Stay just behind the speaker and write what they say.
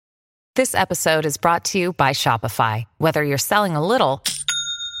This episode is brought to you by Shopify. Whether you're selling a little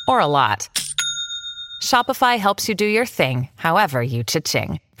or a lot, Shopify helps you do your thing, however you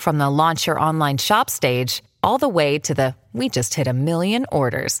cha-ching. From the launch your online shop stage, all the way to the we just hit 1 million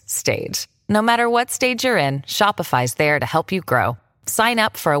orders stage. No matter what stage you're in, Shopify's there to help you grow. Sign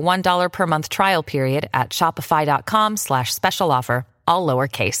up for a $1 per month trial period at shopify.com/special offer, all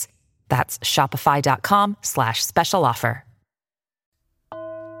lowercase. That's shopify.com/special offer.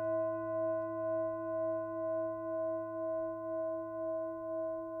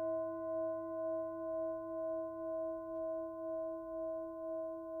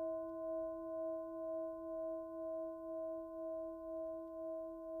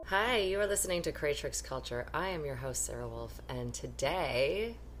 Hi, you are listening to Creatrix Culture. I am your host, Sarah Wolff, and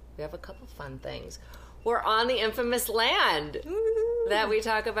today we have a couple fun things. We're on the infamous land that we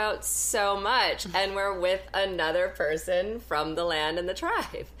talk about so much, and we're with another person from the land and the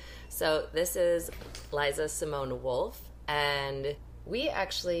tribe. So this is Liza Simone Wolff, and we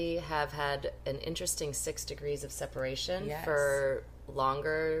actually have had an interesting 6 degrees of separation for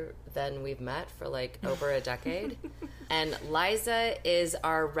longer than we've met, for like over a decade. And Liza is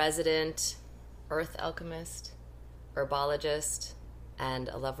our resident earth alchemist, herbologist, and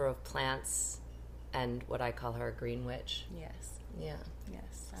a lover of plants, and what I call her a green witch. Yes. Yeah.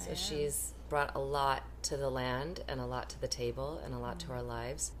 Yes, So she's brought a lot to the land and a lot to the table and a lot to our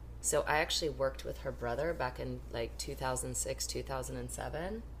lives. So I actually worked with her brother back in like 2006,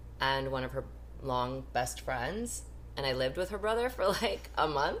 2007, and one of her long best friends. And I lived with her brother for like a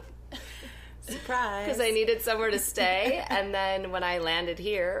month. Surprise. Because I needed somewhere to stay. And then when I landed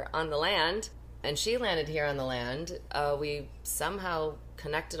here on the land, and she landed here on the land, we somehow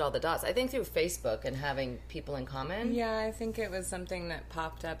connected all the dots. I think through Facebook and having people in common. Yeah, I think it was something that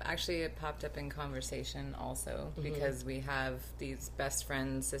popped up. Actually, it popped up in conversation also, because we have these best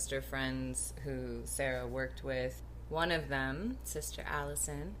friends, sister friends, who Sarah worked with. One of them, Sister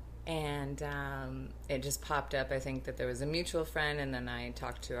Allison. And it just popped up. I think that there was a mutual friend, and then I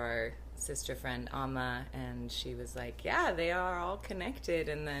talked to our sister friend Amma, and she was like, yeah, they are all connected.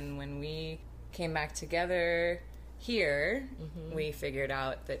 And then when we came back together here, we figured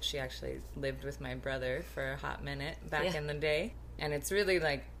out that she actually lived with my brother for a hot minute back in the day. And it's really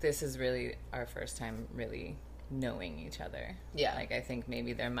like, this is really our first time really knowing each other. Yeah. Like, I think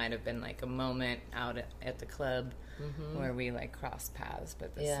maybe there might have been like a moment out at the club where we like crossed paths,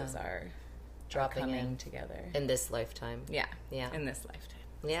 but this is our dropping coming in together in this lifetime. Yeah. Yeah. In this lifetime.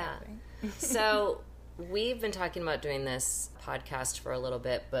 Yeah. Exactly. So we've been talking about doing this podcast for a little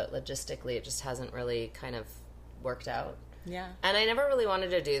bit, but logistically it just hasn't really kind of worked out. Yeah. And I never really wanted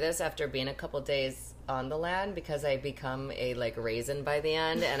to do this after being a couple days on the land, because I become a like raisin by the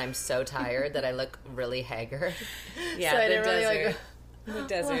end, and I'm so tired that I look really haggard. Yeah, so I the didn't really desert. like. The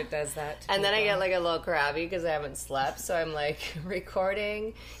desert does that to And then I people. get like a little crabby because I haven't slept, so I'm like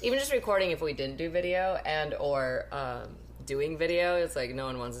recording, even just recording if we didn't do video and or doing video. It's like no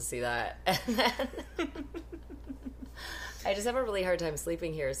one wants to see that. And then I just have a really hard time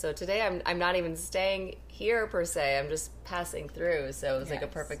sleeping here. So today I'm not even staying here per se. I'm just passing through. So it was like a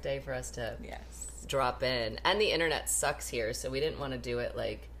perfect day for us to drop in. And the internet sucks here, so we didn't want to do it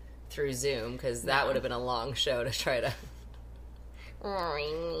like through Zoom, because that would have been a long show to try to,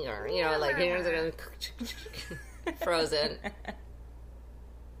 you know, like frozen.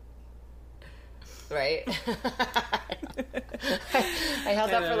 Right? I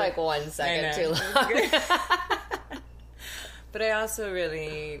held up for like 1 second too long. But I also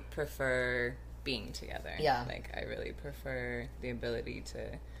really prefer being together. Yeah. Like, I really prefer the ability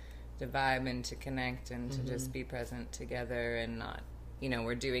to vibe and to connect and to just be present together, and not, you know,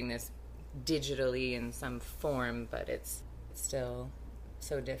 we're doing this digitally in some form, but it's still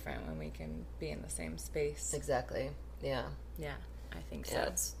so different when we can be in the same space. Exactly. Yeah. Yeah, I think so. Yeah,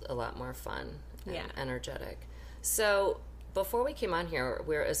 it's a lot more fun and Yeah. energetic. So before we came on here,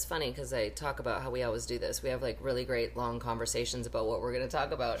 it's funny because I talk about how we always do this. We have like really great long conversations about what we're going to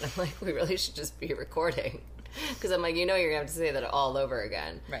talk about. And I'm like, we really should just be recording. Because I'm like, you know, you're going to have to say that all over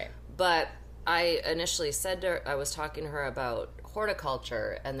again. Right. But I initially said to her, I was talking to her about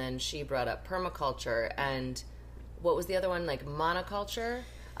horticulture, and then she brought up permaculture, and what was the other one? Like monoculture?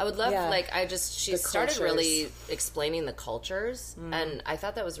 I would love, she started really explaining the cultures, and I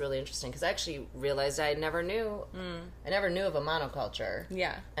thought that was really interesting, because I actually realized I never knew of a monoculture.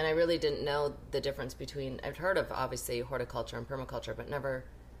 Yeah. And I really didn't know the difference between, I've heard of, obviously, horticulture and permaculture, but never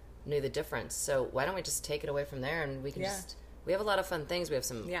knew the difference. So why don't we just take it away from there, and we can we have a lot of fun things. We have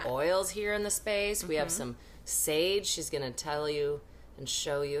some oils here in the space. We have some sage. She's going to tell you and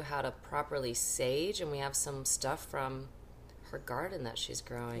show you how to properly sage, and we have some stuff from her garden that she's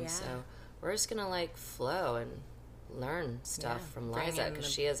growing. Yeah. So we're just gonna like flow and learn stuff from Bring Liza in because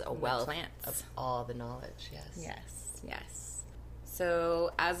she has a wealth plants. of all the knowledge. Yes. Yes.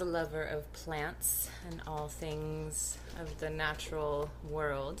 So, as a lover of plants and all things of the natural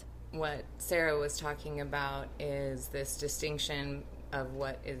world, what Sarah was talking about is this distinction of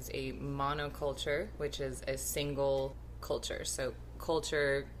what is a monoculture, which is a single culture. So,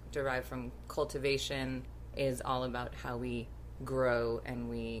 culture derived from cultivation is all about how we grow and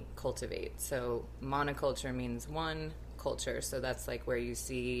we cultivate. So, monoculture means one culture. So, that's like where you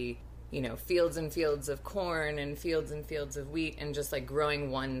see, you know, fields and fields of corn and fields of wheat and just like growing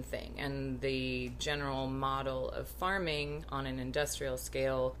one thing. And the general model of farming on an industrial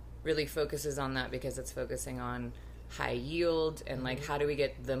scale really focuses on that because it's focusing on high yield and like how do we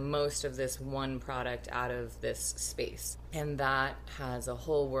get the most of this one product out of this space. And that has a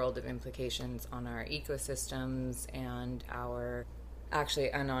whole world of implications on our ecosystems and on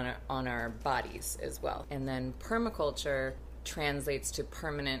our bodies as well. And then permaculture translates to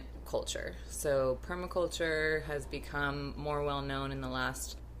permanent culture. So permaculture has become more well known in the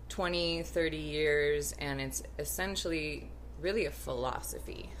last 20, 30 years, and it's essentially really a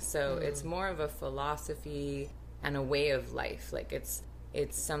philosophy. So it's more of a philosophy and a way of life. Like it's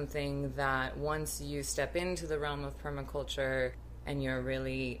something that once you step into the realm of permaculture and you're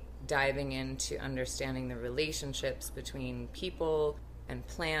really diving into understanding the relationships between people and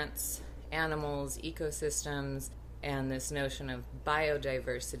plants, animals, ecosystems, and this notion of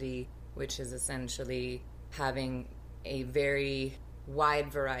biodiversity, which is essentially having a very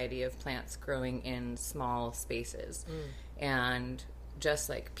wide variety of plants growing in small spaces. And just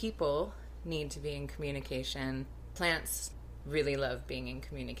like people need to be in communication, plants really love being in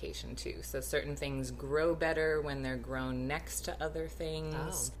communication too. So certain things grow better when they're grown next to other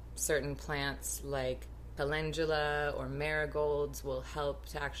things. Certain plants like calendula or marigolds will help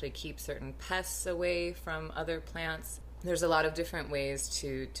to actually keep certain pests away from other plants. There's a lot of different ways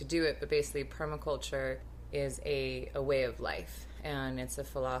to do it, but basically permaculture is a way of life, and it's a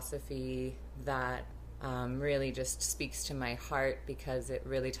philosophy that really just speaks to my heart because it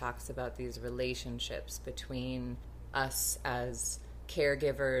really talks about these relationships between us as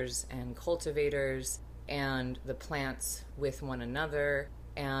caregivers and cultivators and the plants with one another,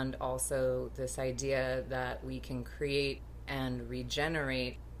 and also this idea that we can create and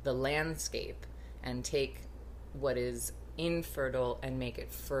regenerate the landscape and take what is infertile and make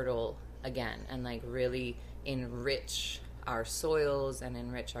it fertile again, and like really enrich our soils and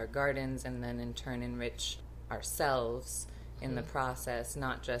enrich our gardens, and then in turn enrich ourselves in the process,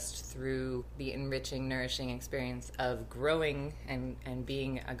 not just through the enriching, nourishing experience of growing and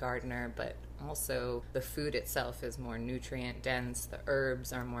being a gardener, but also the food itself is more nutrient dense, the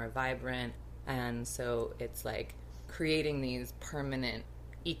herbs are more vibrant, and so it's like creating these permanent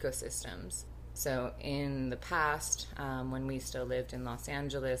ecosystems. So in the past, when we still lived in Los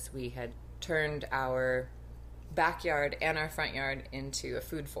Angeles, we had turned our backyard and our front yard into a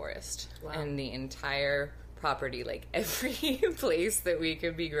food forest. Wow. And the entire property, like every place that we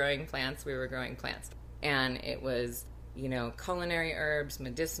could be growing plants, we were growing plants. And it was, you know, culinary herbs,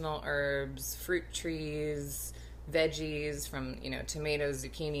 medicinal herbs, fruit trees, veggies from, you know, tomatoes,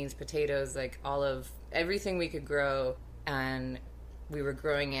 zucchinis, potatoes, like all of everything we could grow. And we were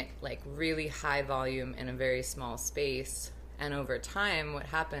growing it like really high volume in a very small space. And over time, what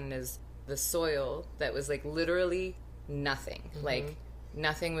happened is the soil that was like literally nothing, like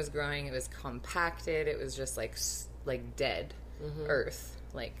nothing was growing. It was compacted. It was just like dead earth,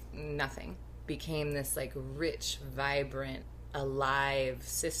 like nothing, became this like rich, vibrant, alive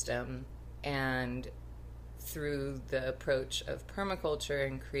system. And through the approach of permaculture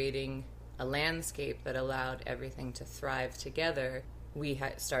and creating a landscape that allowed everything to thrive together, we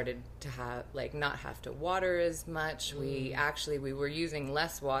had started to have not have to water as much. We were using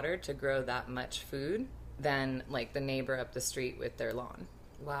less water to grow that much food than like the neighbor up the street with their lawn.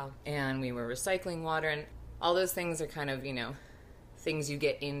 Wow. And we were recycling water, and all those things are kind of, you know, things you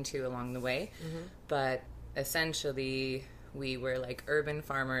get into along the way. But essentially we were like urban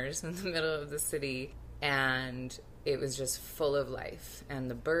farmers in the middle of the city, and it was just full of life, and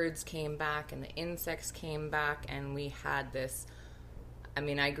the birds came back and the insects came back, and we had this, I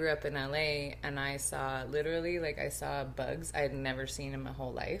mean, I grew up in LA, and I saw bugs I had never seen in my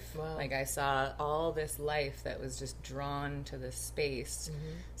whole life. Wow. Like I saw all this life that was just drawn to this space.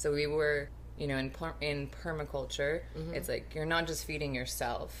 So we were, you know, in permaculture, it's like you're not just feeding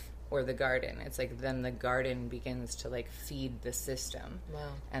yourself or the garden. It's like then the garden begins to like feed the system.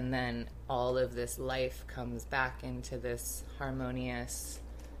 Wow. And then all of this life comes back into this harmonious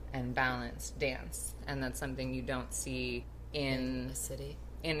and balanced dance. And that's something you don't see in a city.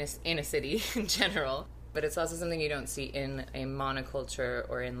 In a city in general. But it's also something you don't see in a monoculture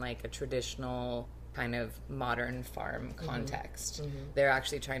or in like a traditional kind of modern farm context. They're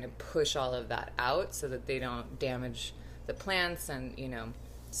actually trying to push all of that out so that they don't damage the plants and, you know,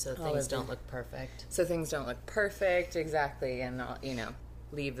 so things don't look perfect. So things don't look perfect, exactly, and, you know,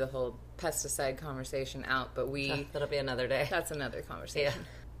 leave the whole pesticide conversation out. But that'll be another day. That's another conversation. Yeah.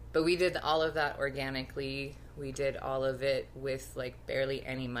 But we did all of that organically. We did all of it with like barely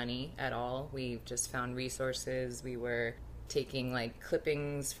any money at all. We just found resources. We were taking like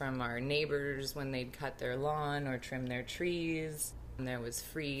clippings from our neighbors when they'd cut their lawn or trim their trees. And there was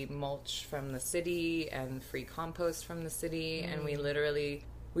free mulch from the city and free compost from the city. And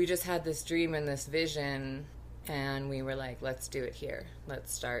we just had this dream and this vision. And we were like, let's do it here.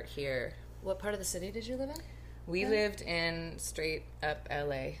 Let's start here. What part of the city did you live in? We lived in straight up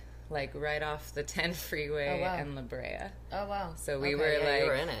LA, like right off the 10 freeway and La Brea. Oh, wow. So we were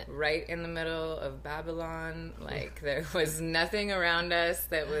like right in the middle of Babylon. Like there was nothing around us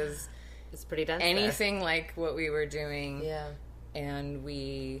that was it's pretty dense anything like what we were doing. Yeah. And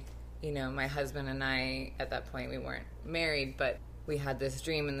we, you know, my husband and I, at that point we weren't married, but we had this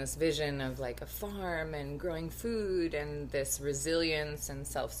dream and this vision of like a farm and growing food, and this resilience and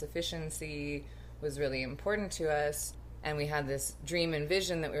self-sufficiency was really important to us. And we had this dream and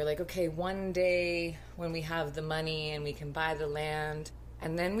vision that we were like, okay, one day when we have the money and we can buy the land.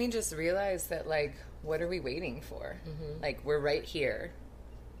 And then we just realized that, like, what are we waiting for? Like, we're right here.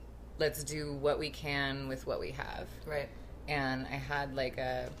 Let's do what we can with what we have. Right. And I had like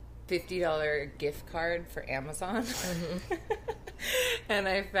a $50 gift card for Amazon. And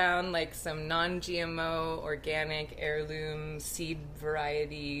I found like some non-GMO, organic, heirloom, seed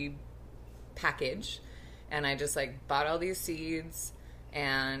variety package, and I just like bought all these seeds,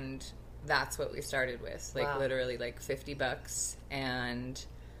 and that's what we started with. Like literally like $50 and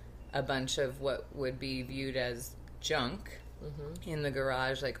a bunch of what would be viewed as junk in the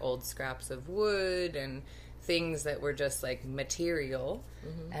garage, like old scraps of wood and things that were just like material.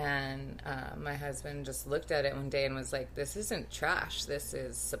 And my husband just looked at it one day and was like, this isn't trash, this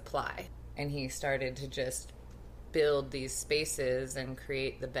is supply. And he started to just build these spaces and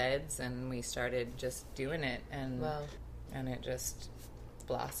create the beds, and we started just doing it, and it just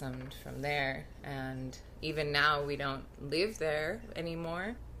blossomed from there. And even now we don't live there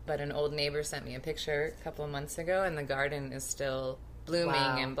anymore, but an old neighbor sent me a picture a couple of months ago, and the garden is still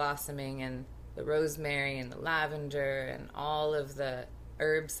blooming and blossoming, and the rosemary and the lavender and all of the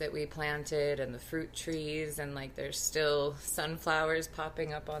herbs that we planted and the fruit trees, and like there's still sunflowers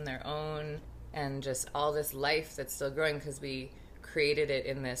popping up on their own, and just all this life that's still growing because we created it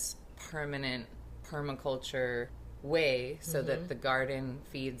in this permanent permaculture way so that the garden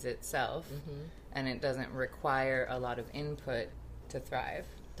feeds itself and it doesn't require a lot of input to thrive.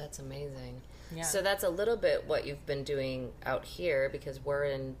 That's amazing. Yeah. So that's a little bit what you've been doing out here, because we're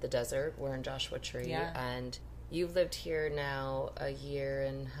in the desert, we're in Joshua Tree, and you've lived here now a year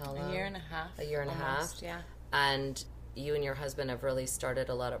and how long? A year and a half. A year and almost, a half. Yeah. And you and your husband have really started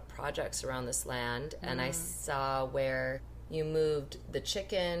a lot of projects around this land, and I saw where you moved the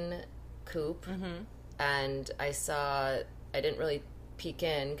chicken coop, and I didn't really peek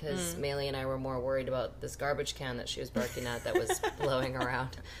in because Maylee and I were more worried about this garbage can that she was barking at that was blowing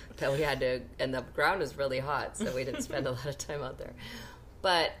around, that we had to, and the ground was really hot, so we didn't spend a lot of time out there.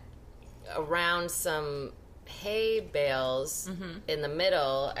 But around some hay bales in the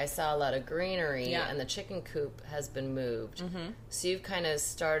middle, I saw a lot of greenery, and the chicken coop has been moved. So you've kind of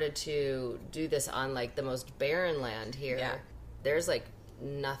started to do this on like the most barren land here. Yeah. There's like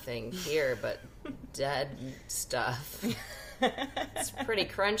nothing here but dead stuff. It's pretty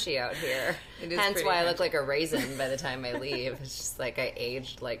crunchy out here. It is. Hence why I look like a raisin by the time I leave. It's just like I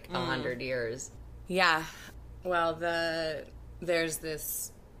aged like 100 years. Yeah. Well, there's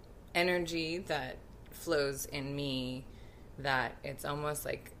this energy that flows in me that it's almost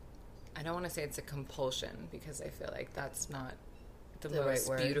like, I don't want to say it's a compulsion, because I feel like that's not the most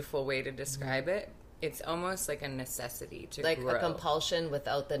right beautiful way to describe it. It's almost like a necessity to like grow. a compulsion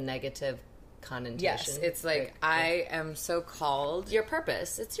without the negative connotation. Yes, it's like I am so called. Your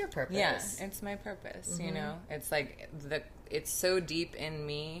purpose. It's your purpose. Yeah, it's my purpose, you know? It's like it's so deep in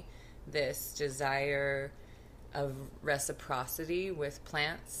me, this desire of reciprocity with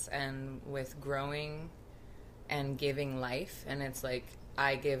plants and with growing and giving life. And it's like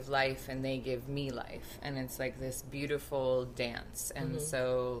I give life and they give me life. And it's like this beautiful dance. And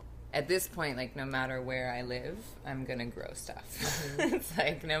so at this point, like, no matter where I live, I'm gonna grow stuff. It's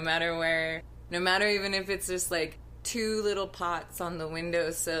like no matter even if it's just like 2 little pots on the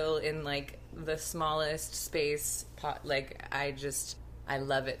windowsill in like the smallest space, like, I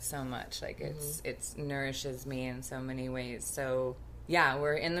love it so much. Like, it nourishes me in so many ways. So, yeah,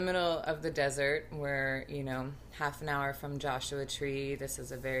 we're in the middle of the desert. We're, half an hour from Joshua Tree. This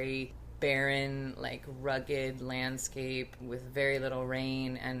is a very barren, like, rugged landscape with very little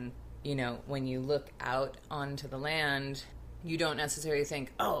rain. And, when you look out onto the land, you don't necessarily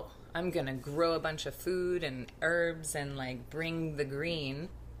think, oh, I'm going to grow a bunch of food and herbs and, like, bring the green,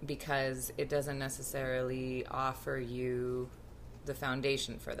 because it doesn't necessarily offer you the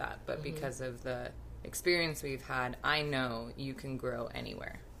foundation for that. But because of the experience we've had, I know you can grow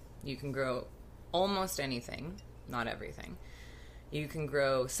anywhere. You can grow almost anything, not everything. You can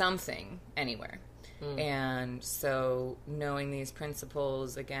grow something anywhere. And so knowing these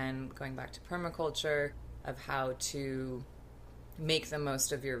principles, again, going back to permaculture, of how to make the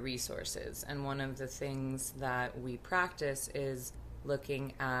most of your resources. And one of the things that we practice is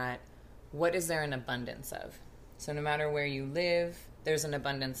looking at what is there an abundance of. So no matter where you live, there's an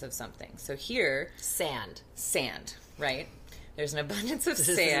abundance of something. So here... Sand, right? There's an abundance of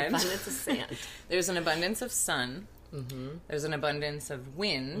sand. There's an abundance of sun. There's an abundance of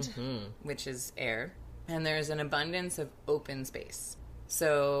wind, which is air. And there's an abundance of open space.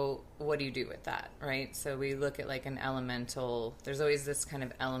 So what do you do with that, right? So we look at like an elemental... There's always this kind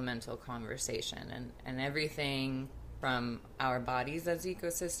of elemental conversation. And everything from our bodies as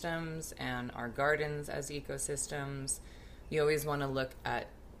ecosystems and our gardens as ecosystems... You always want to look at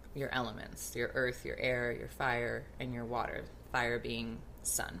your elements, your earth, your air, your fire, and your water. Fire being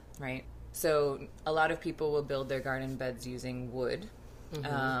sun, right? So a lot of people will build their garden beds using wood,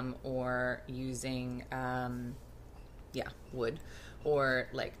 or using, wood, or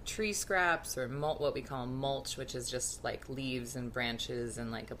like tree scraps, or what we call mulch, which is just like leaves and branches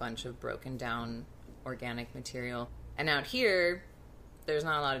and like a bunch of broken down organic material. And out here, there's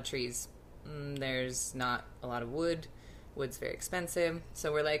not a lot of trees. There's not a lot of wood. Wood's very expensive.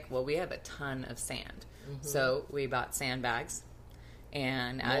 So we're like, well, we have a ton of sand. So we bought sandbags.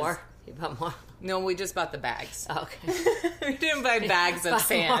 And more? You bought more? No, we just bought the bags. Oh, okay. We didn't buy bags of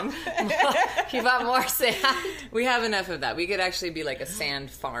sand. You bought more sand? We have enough of that. We could actually be like a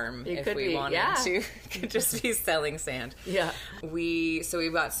sand farm if we wanted to. Could just be selling sand. Yeah. So we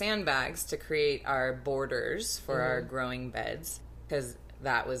bought sandbags to create our borders for our growing beds, because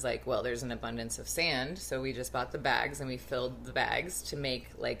that was like, well, there's an abundance of sand, so we just bought the bags and we filled the bags to make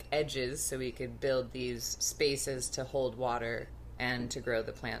like edges so we could build these spaces to hold water and to grow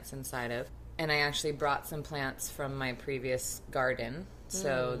the plants inside of. And I actually brought some plants from my previous garden,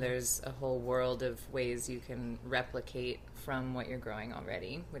 so there's a whole world of ways you can replicate from what you're growing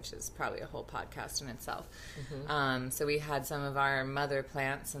already, which is probably a whole podcast in itself. So we had some of our mother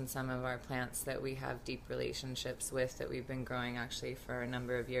plants and some of our plants that we have deep relationships with that we've been growing actually for a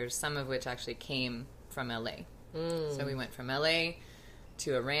number of years, some of which actually came from LA. So we went from LA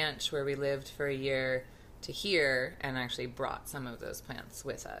to a ranch where we lived for a year to here, and actually brought some of those plants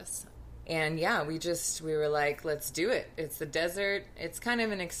with us. And yeah, we were like, let's do it. It's the desert. It's kind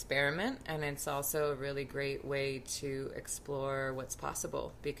of an experiment, and it's also a really great way to explore what's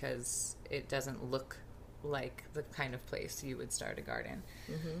possible, because it doesn't look like the kind of place you would start a garden.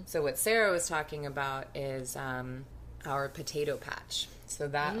 So what Sarah was talking about is our potato patch. So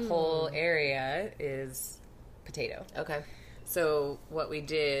that whole area is potato. Okay. So what we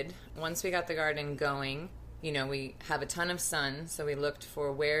did, once we got the garden going, we have a ton of sun, so we looked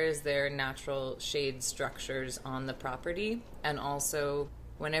for where is there natural shade structures on the property. And also,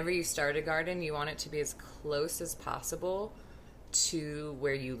 whenever you start a garden, you want it to be as close as possible to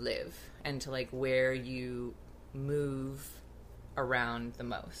where you live and to like where you move around the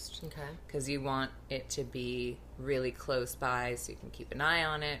most. Okay. Because you want it to be really close by so you can keep an eye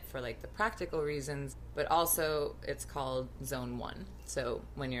on it for like the practical reasons, but also it's called zone 1. So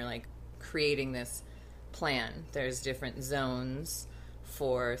when you're like creating this plan, there's different zones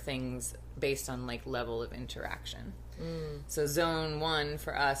for things based on like level of interaction. So zone 1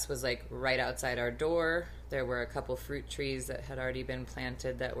 for us was like right outside our door. There were a couple fruit trees that had already been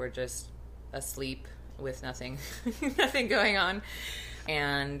planted that were just asleep with nothing going on.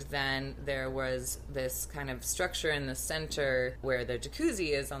 And then there was this kind of structure in the center where the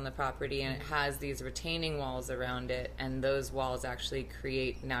jacuzzi is on the property, and it has these retaining walls around it, and those walls actually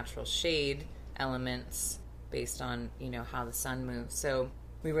create natural shade elements based on, how the sun moves. So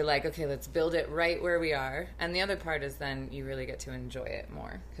we were like, okay, let's build it right where we are. And the other part is then you really get to enjoy it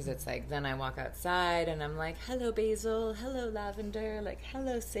more, because it's like, then I walk outside and I'm like, hello basil, hello lavender, like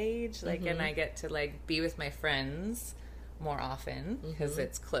hello sage, like, and I get to like be with my friends more often because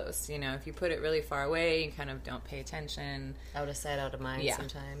it's close. You know, if you put it really far away, you kind of don't pay attention. Out of sight, out of mind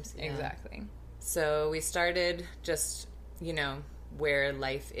sometimes. Yeah. Exactly. So we started just, you know, where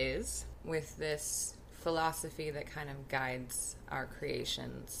life is with this philosophy that kind of guides our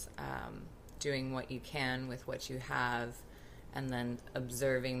creations, doing what you can with what you have, and then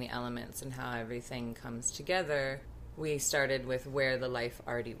observing the elements and how everything comes together. We started with where the life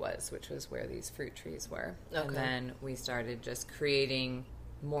already was, which was where these fruit trees were. Okay. And then we started just creating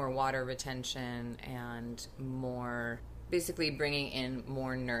more water retention and more, basically bringing in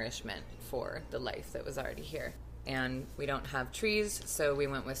more nourishment for the life that was already here. And we don't have trees, so we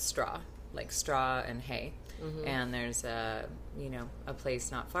went with straw, like straw and hay. Mm-hmm. And there's a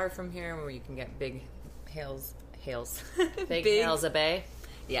place not far from here where you can get big hails. Big hails of bay?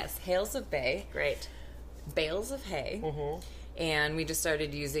 Yes, hails of bay. Great. Bales of hay. Mm-hmm. And we just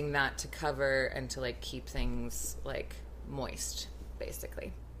started using that to cover and to like keep things like moist,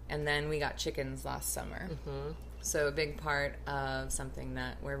 basically. And then we got chickens last summer. Mm-hmm. So a big part of something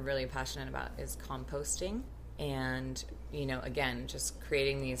that we're really passionate about is composting. And, you know, again, just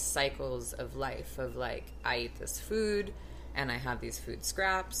creating these cycles of life of like, I eat this food and I have these food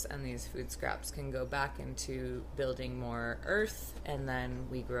scraps, and these food scraps can go back into building more earth, and then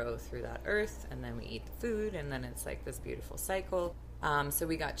we grow through that earth, and then we eat the food, and then it's like this beautiful cycle. So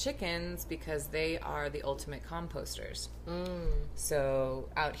we got chickens because they are the ultimate composters. So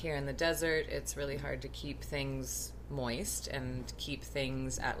out here in the desert, it's really hard to keep things moist and keep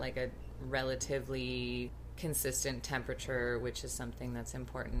things at like a relatively consistent temperature, which is something that's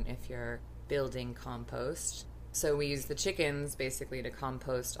important if you're building compost. So we use the chickens basically to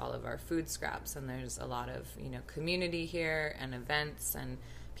compost all of our food scraps, and there's a lot of, you know, community here and events and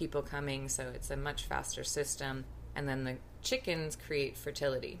people coming, so it's a much faster system. And then the chickens create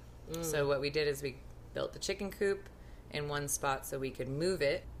fertility. So what we did is we built the chicken coop in one spot so we could move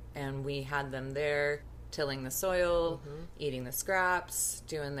it, and we had them there tilling the soil, eating the scraps,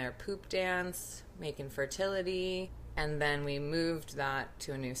 doing their poop dance, making fertility. And then we moved that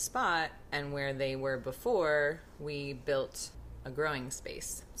to a new spot, and where they were before, we built a growing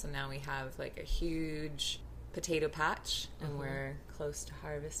space. So now we have like a huge potato patch, and we're close to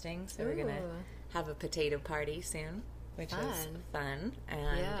harvesting. So we're going to have a potato party soon, which is fun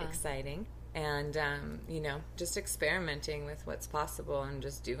and exciting. And, you know, just experimenting with what's possible and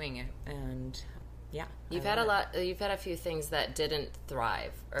just doing it. And yeah. You've had a few things that didn't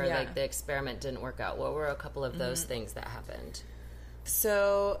thrive, or like the experiment didn't work out. What were a couple of those things that happened?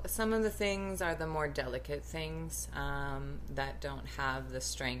 So some of the things are the more delicate things that don't have the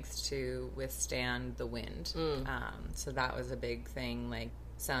strength to withstand the wind. So that was a big thing. Like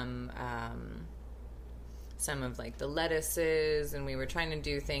some of like the lettuces, and we were trying to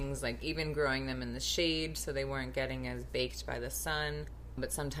do things like even growing them in the shade so they weren't getting as baked by the sun.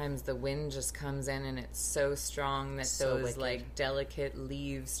 But sometimes the wind just comes in and it's so strong that those wicked, like delicate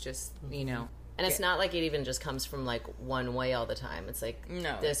leaves just, you know. And it's not like it even just comes from like one way all the time. It's like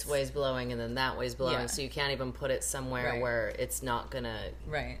this way's blowing and then that way's blowing. So you can't even put it somewhere where it's not going to...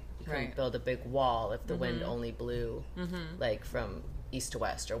 You couldn't build a big wall if the wind only blew like from east to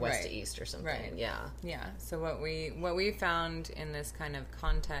west or west to east or something. Yeah. So what we found in this kind of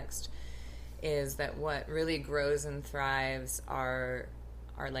context is that what really grows and thrives are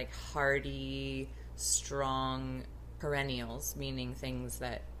like hardy, strong perennials, meaning things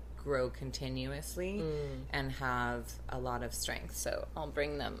that grow continuously and have a lot of strength. So I'll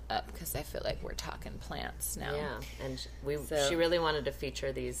bring them up because I feel like we're talking plants now. Yeah, and she really wanted to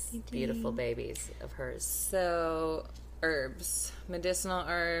feature these beautiful babies of hers. So herbs, medicinal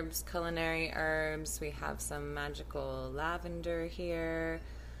herbs, culinary herbs. We have some magical lavender here.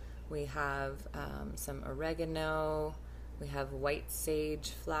 We have some oregano. We have white sage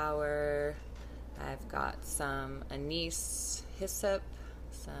flower. I've got some anise hyssop,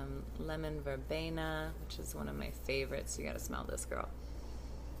 some lemon verbena, which is one of my favorites. You gotta smell this, girl.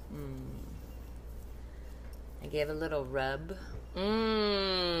 I gave a little rub.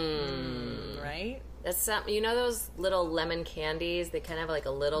 Right? That's something, you know those little lemon candies? They kind of have like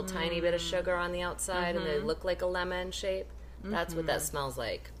a little tiny bit of sugar on the outside and they look like a lemon shape. That's what that smells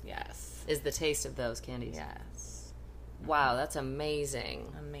like. Yes. Is the taste of those candies. Yes. Wow, that's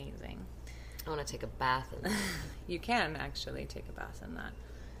amazing. Amazing. I want to take a bath in that. You can actually take a bath in that.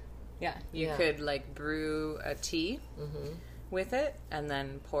 Yeah. You could like brew a tea with it and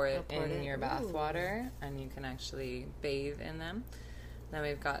then pour it in your bath water, and you can actually bathe in them. Then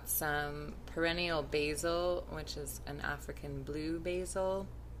we've got some perennial basil, which is an African blue basil.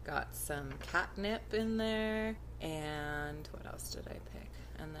 Got some catnip in there. And what else did I pick?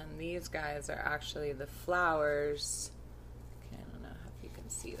 And then these guys are actually the flowers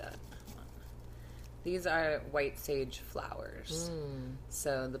see that. These are white sage flowers.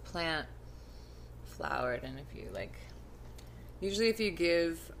 So the plant flowered, and if you like, usually if you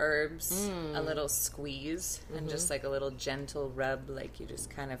give herbs a little squeeze and just like a little gentle rub, like you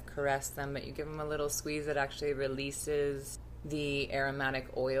just kind of caress them, but you give them a little squeeze, it actually releases the aromatic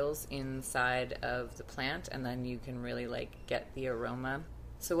oils inside of the plant, and then you can really like get the aroma.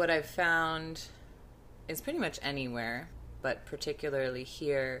 So what I've found is pretty much anywhere, but particularly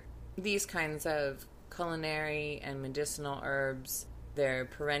here, these kinds of culinary and medicinal herbs, they're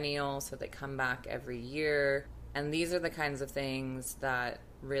perennial, so they come back every year. And these are the kinds of things that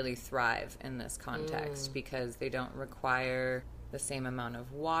really thrive in this context because they don't require the same amount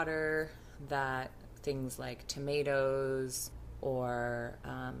of water that things like tomatoes or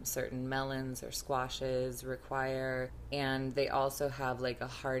certain melons or squashes require. And they also have like a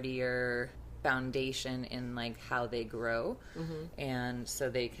hardier foundation in like how they grow, and so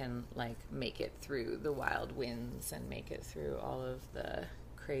they can like make it through the wild winds and make it through all of the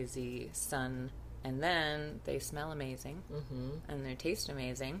crazy sun, and then they smell amazing and they taste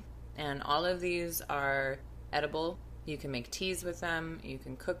amazing. And all of these are edible. You can make teas with them, you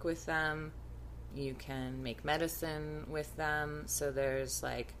can cook with them, you can make medicine with them. So there's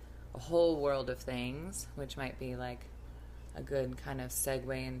like a whole world of things, which might be like a good kind of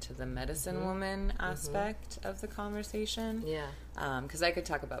segue into the medicine woman aspect of the conversation. Yeah. Because I could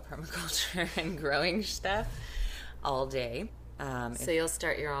talk about permaculture and growing stuff all day. So you'll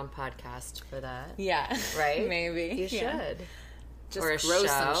start your own podcast for that. Yeah. Right? Maybe. You should. Just or a grow show.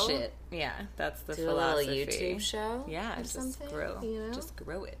 some shit. Yeah, that's the Do philosophy. a little YouTube show. Yeah, or just something, grow. You know? Just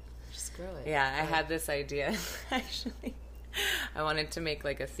grow it. Just grow it. Yeah, I had this idea, actually. I wanted to make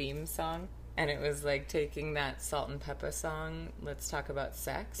like a theme song. And it was like taking that Salt and Pepper song, Let's Talk About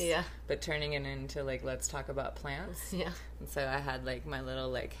Sex. Yeah. But turning it into like, Let's Talk About Plants. Yeah. And so I had like my little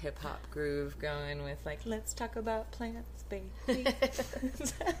like hip hop groove going with like, Let's talk about plants, baby.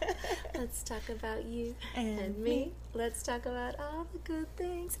 Let's talk about you and me. Let's talk about all the good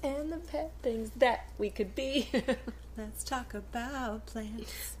things and the bad things that we could be. Let's talk about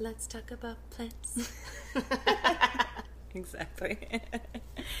plants. Let's talk about plants. Exactly.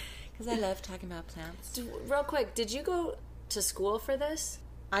 Because I love talking about plants. Real quick, did you go to school for this?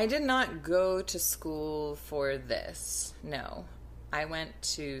 I did not go to school for this, no. I went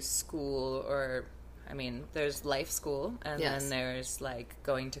to school, or, I mean, there's life school, and then there's, like,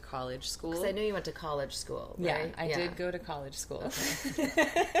 going to college school. Because I knew you went to college school, right? Yeah, I did go to college school.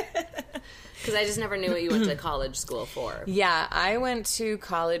 Because I just never knew what you went to college school for. Yeah, I went to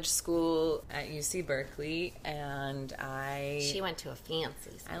college school at UC Berkeley, and She went to a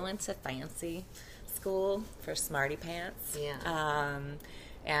fancy school. I went to fancy school for smarty pants. Yeah.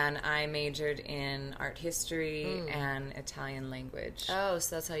 And I majored in art history and Italian language. Oh,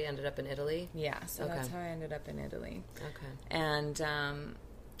 so that's how you ended up in Italy? Yeah, so that's how I ended up in Italy. Okay. And,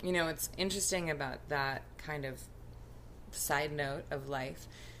 you know, what's interesting about that kind of side note of life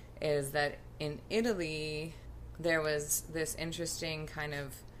is that in Italy, there was this interesting kind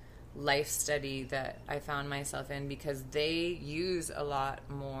of life study that I found myself in because they use a lot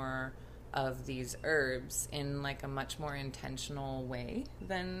more of these herbs in like a much more intentional way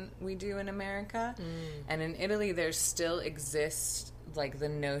than we do in America. And in Italy, there still exists like the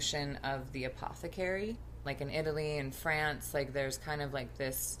notion of the apothecary. Like in Italy and France, like there's kind of like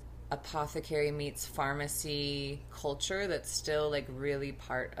this apothecary meets pharmacy culture that's still like really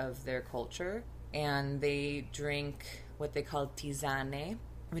part of their culture, and they drink what they call tisane,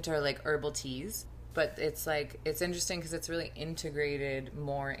 which are like herbal teas, but it's like it's interesting because it's really integrated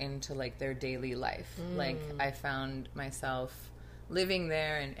more into like their daily life. Like I found myself living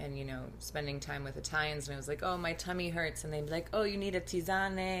there and you know spending time with Italians, and I was like, oh, my tummy hurts, and they'd be like, oh, you need a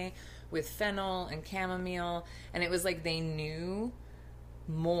tisane with fennel and chamomile, and it was like they knew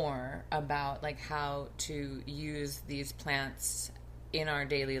more about like how to use these plants in our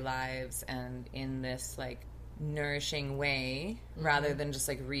daily lives and in this like nourishing way rather than just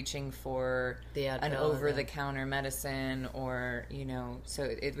like reaching for an over-the-counter medicine or, you know, so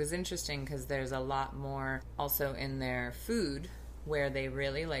it was interesting because there's a lot more also in their food where they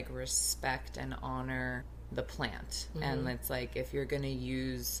really like respect and honor the plant. And it's like if you're gonna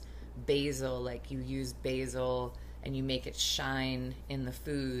use basil, like you use basil and you make it shine in the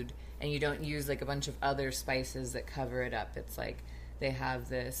food, and you don't use like a bunch of other spices that cover it up. It's like they have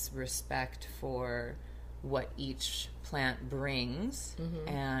this respect for what each plant brings,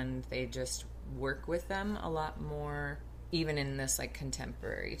 and they just work with them a lot more, even in this like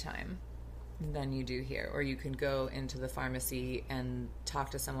contemporary time, than you do here. Or you can go into the pharmacy and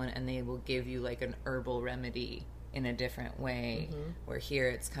talk to someone and they will give you like an herbal remedy in a different way, where here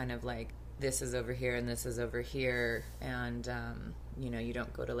it's kind of like, this is over here and this is over here, and you know, you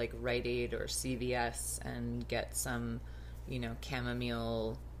don't go to like Rite Aid or CVS and get some, you know,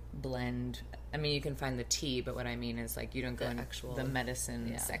 chamomile blend. I mean, you can find the tea, but what I mean is like, you don't go in the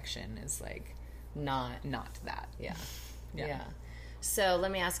medicine section is like not that. Yeah. So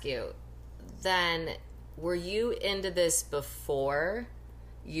let me ask you, then, were you into this before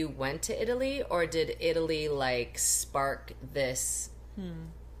you went to Italy, or did Italy like spark this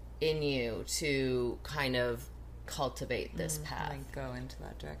in you to kind of cultivate this path? Like go into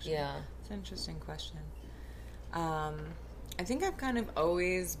that direction. Yeah. It's an interesting question. I think I've kind of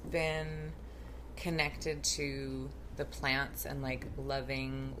always been connected to the plants and like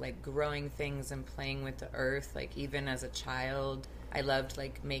loving like growing things and playing with the earth. Like even as a child, I loved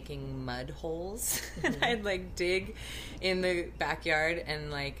like making mud holes and I'd like dig in the backyard and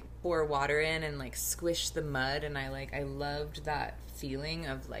like pour water in and like squish the mud, and I loved that feeling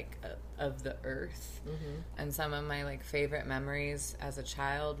of like of the earth. And some of my like favorite memories as a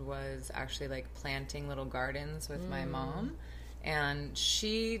child was actually like planting little gardens with my mom. And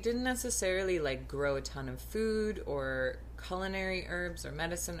she didn't necessarily like grow a ton of food or culinary herbs or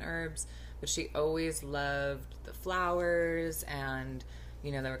medicine herbs, but she always loved the flowers. And,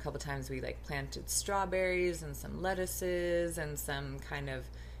 you know, there were a couple times we like planted strawberries and some lettuces and some kind of,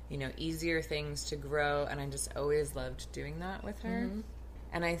 you know, easier things to grow. And I just always loved doing that with her.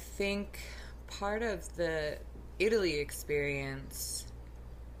 And I think part of the Italy experience,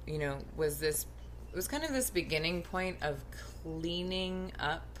 you know, was kind of this beginning point of cleaning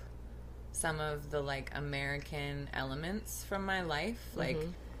up some of the like American elements from my life. Like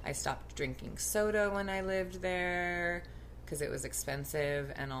I stopped drinking soda when I lived there because it was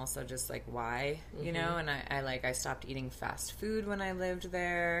expensive, and also just like why, you know, and I stopped eating fast food when I lived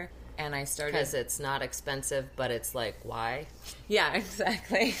there, and I started because it's not expensive, but it's like, why? Yeah,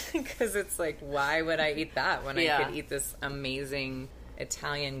 exactly. Because it's like, why would I eat that when I could eat this amazing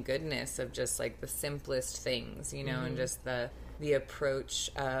Italian goodness of just like the simplest things, you know, and just the approach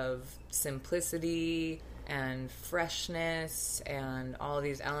of simplicity and freshness and all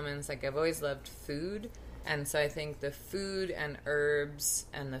these elements. Like I've always loved food, and so I think the food and herbs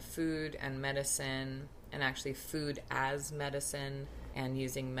and the food and medicine, and actually food as medicine and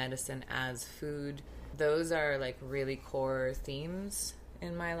using medicine as food, those are like really core themes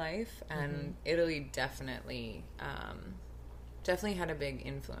in my life. And Italy definitely had a big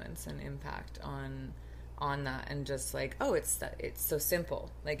influence and impact on that. And just like, oh, it's so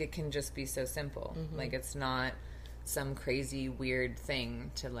simple. Like it can just be so simple. Like it's not some crazy weird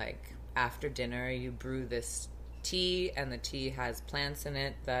thing to like, after dinner you brew this tea and the tea has plants in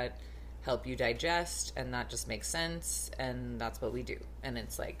it that help you digest, and that just makes sense, and that's what we do. And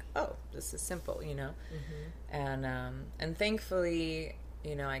it's like, oh, this is simple, you know. And thankfully,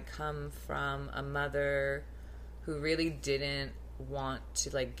 you know, I come from a mother who really didn't want to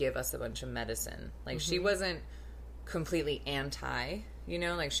like give us a bunch of medicine. Like she wasn't completely anti, you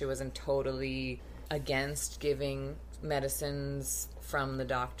know, like she wasn't totally against giving medicines from the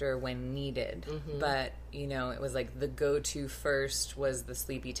doctor when needed. But, you know, it was like the go-to first was the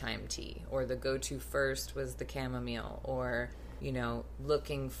sleepy time tea, or the go-to first was the chamomile, or, you know,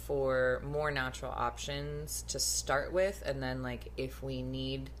 looking for more natural options to start with, and then like if we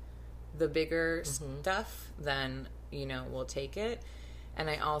need the bigger stuff, then, you know, we'll take it. And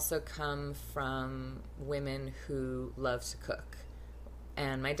I also come from women who love to cook,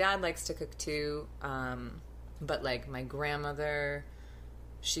 and my dad likes to cook too, but like my grandmother,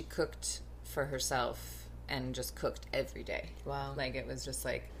 she cooked for herself and just cooked every day. Wow. Like it was just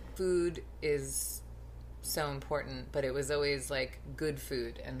like, food is so important, but it was always like good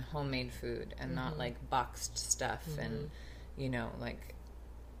food and homemade food, and not like boxed stuff. And, you know, like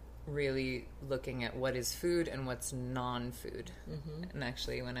really looking at what is food and what's non-food. And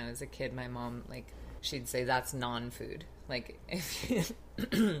actually when I was a kid, my mom, like, she'd say that's non-food. Like if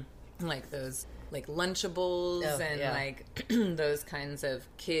you like those like Lunchables like those kinds of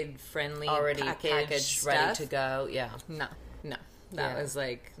kid-friendly already packaged stuff, ready to go. No, that was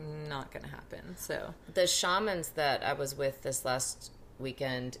like not gonna happen. So the shamans that I was with this last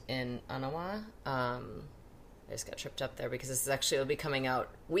weekend in Anawa, I just got tripped up there because this is actually, will be coming out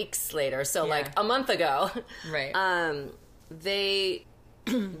weeks later, so like a month ago, right? They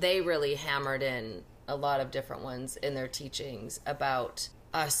really hammered in a lot of different ones in their teachings about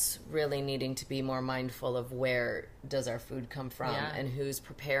us really needing to be more mindful of where does our food come from, and who's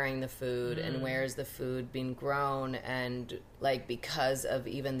preparing the food, and where is the food being grown, and like because of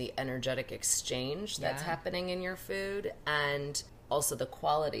even the energetic exchange that's happening in your food, and also the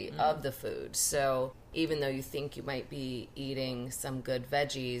quality of the food. So even though you think you might be eating some good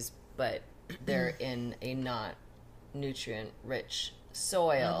veggies, but they're in a not nutrient-rich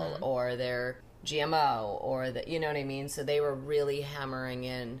soil, or they're GMO, or you know what I mean? So they were really hammering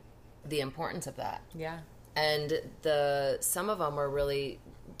in the importance of that. Yeah. And some of them were really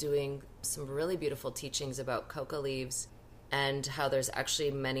doing some really beautiful teachings about coca leaves and how there's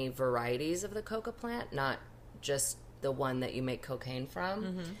actually many varieties of the coca plant, not just the one that you make cocaine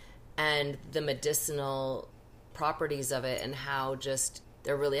from, and the medicinal properties of it, and how just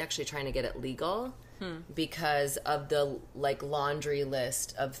they're really actually trying to get it legal because of the like laundry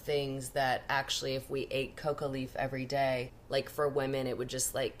list of things that actually, if we ate coca leaf every day, like for women it would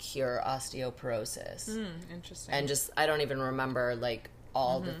just like cure osteoporosis. Interesting. And just, I don't even remember like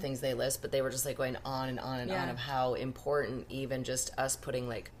all the things they list, but they were just like going on and on and on of how important even just us putting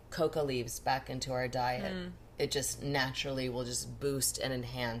like coca leaves back into our diet, it just naturally will just boost and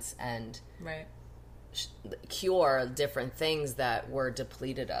enhance and cure different things that we're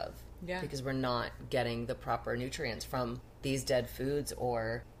depleted of. Yeah. Because we're not getting the proper nutrients from these dead foods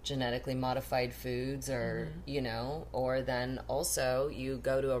or genetically modified foods, or, you know, or then also you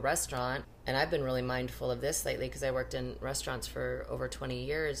go to a restaurant, and I've been really mindful of this lately because I worked in restaurants for over 20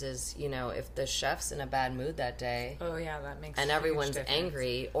 years, is, you know, if the chef's in a bad mood that day. Oh, yeah, that makes and everyone's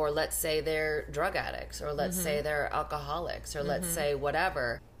angry, or let's say they're drug addicts, or let's say they're alcoholics, or let's say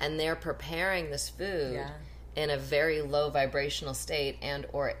whatever, and they're preparing this food in a very low vibrational state and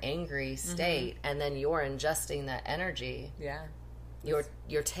or angry state, and then you're ingesting that energy. Yeah.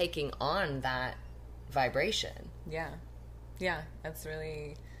 You're taking on that vibration. Yeah. Yeah, it's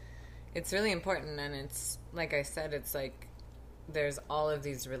really important. And it's, like I said, it's like there's all of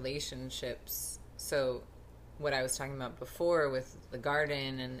these relationships. So what I was talking about before with the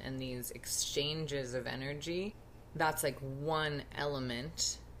garden and these exchanges of energy, that's like one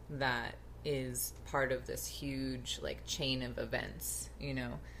element that is part of this huge like chain of events, you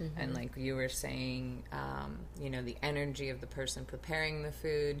know. And like you were saying, you know, the energy of the person preparing the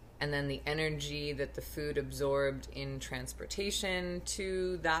food, and then the energy that the food absorbed in transportation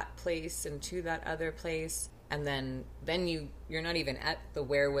to that place and to that other place, and then you're not even at the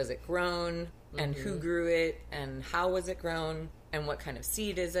where was it grown, and who grew it, and how was it grown, and what kind of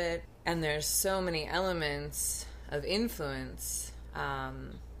seed is it. And there's so many elements of influence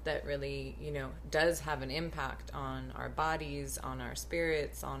that really, you know, does have an impact on our bodies, on our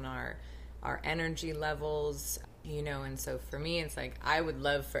spirits, on our energy levels, you know. And so for me, it's like I would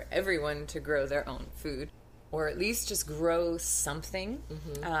love for everyone to grow their own food, or at least just grow something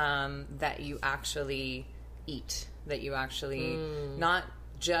that you actually eat, that you actually not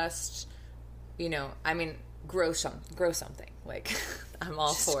just, you know, I mean, grow something. Like, I'm all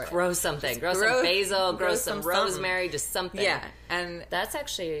just for it. Grow something. Grow some basil, grow some rosemary, just something. Yeah. And that's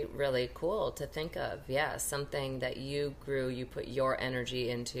actually really cool to think of. Yeah, something that you grew, you put your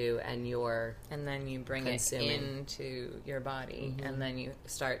energy into, and then you bring consuming it into your body. And then you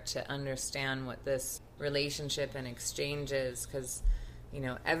start to understand what this relationship and exchange is, because, you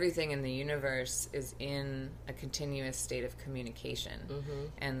know, everything in the universe is in a continuous state of communication.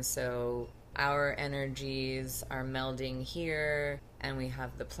 And so our energies are melding here, and we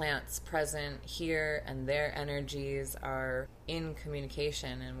have the plants present here, and their energies are in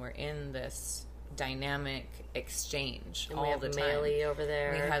communication, and we're in this dynamic exchange and all the time. We have Meili over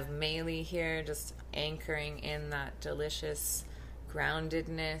there. We have Meili here, just anchoring in that delicious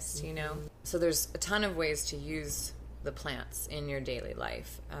groundedness, you know. So there's a ton of ways to use the plants in your daily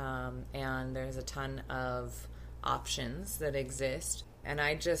life, and there's a ton of options that exist. And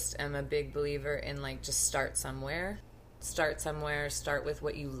I just am a big believer in, like, just start somewhere. Start with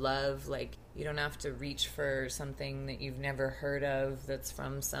what you love. Like, you don't have to reach for something that you've never heard of, that's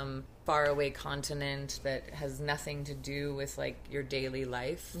from some faraway continent, that has nothing to do with, like, your daily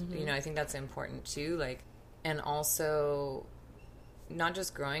life. You know, I think that's important too. Like, and also not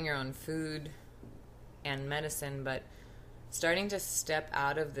just growing your own food and medicine, but starting to step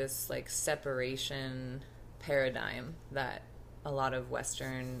out of this, like, separation paradigm that a lot of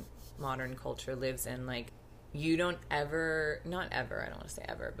Western modern culture lives in. Like, you don't ever, not ever, I don't want to say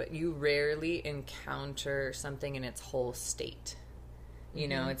ever, but you rarely encounter something in its whole state. You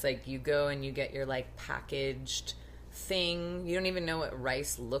know, it's like you go and you get your, like, packaged thing. You don't even know what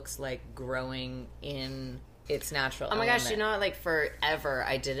rice looks like growing in its natural Oh my element. gosh, you know, like, forever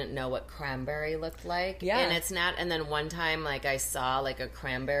I didn't know what cranberry looked like. Yeah. And it's not, and then one time, like, I saw, like, a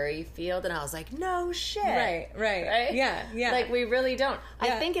cranberry field, and I was like, no shit. Right? Right? Yeah. Like, we really don't.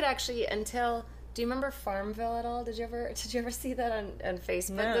 Yeah. I think it actually, until Do you remember Farmville at all? Did you ever see that on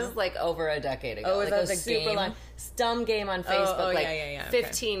Facebook? No. This is like over a decade ago. Oh, is that a the super game? long, dumb game on Facebook, yeah.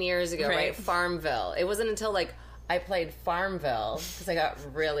 15 years ago, right? Right. Farmville. It wasn't until like I played Farmville because I got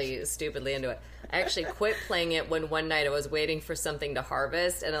really stupidly into it. I actually quit playing it when one night I was waiting for something to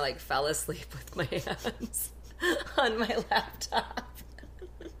harvest and I like fell asleep with my hands on my laptop.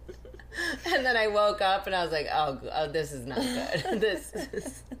 And then I woke up and I was like, oh this is not good. This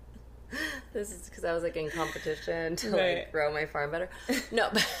is because I was like in competition to like grow my farm better. No,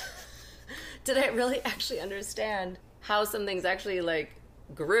 but did I really actually understand how some things actually like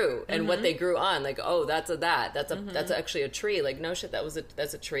grew and what they grew on? Like, oh, that's actually a tree. Like, no shit,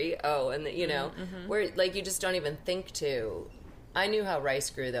 that's a tree. Oh, and you know, where like you just don't even think to. I knew how rice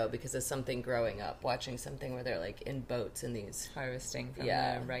grew though because of something growing up, watching something where they're like in boats in these Harvesting from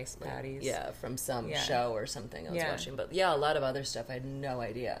the rice paddies. Yeah, from some show or something I was watching. But a lot of other stuff I had no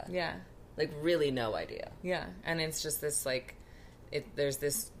idea. Yeah. Like really no idea. Yeah, and it's just this like, there's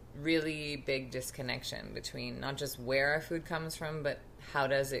this really big disconnection between not just where our food comes from, but how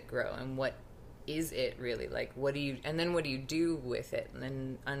does it grow and what is it really like? What do you do with it? And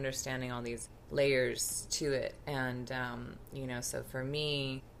then understanding all these layers to it. And you know, so for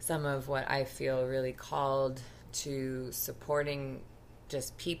me, some of what I feel really called to supporting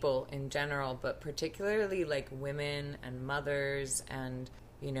just people in general, but particularly like women and mothers and,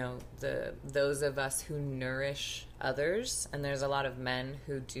 you know, those of us who nourish others. And there's a lot of men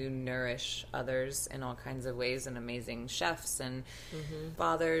who do nourish others in all kinds of ways, and amazing chefs and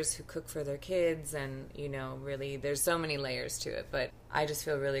fathers who cook for their kids, and, you know, really there's so many layers to it. But I just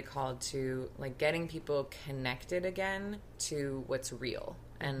feel really called to like getting people connected again to what's real.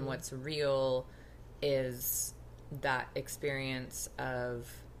 And what's real is that experience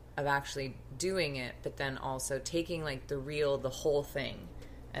of actually doing it, but then also taking like the whole thing.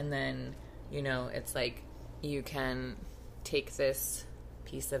 And then, you know, it's like you can take this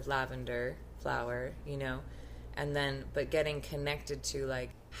piece of lavender flower, you know, and then, but getting connected to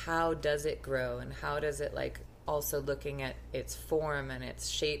like, how does it grow and how does it like, also looking at its form and its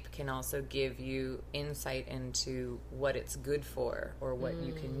shape can also give you insight into what it's good for or what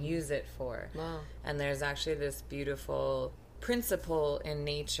you can use it for. Wow. And there's actually this beautiful principle in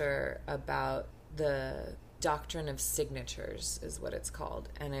nature about the doctrine of signatures is what it's called,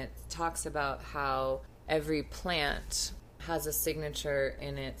 and it talks about how every plant has a signature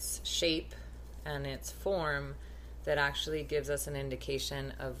in its shape and its form that actually gives us an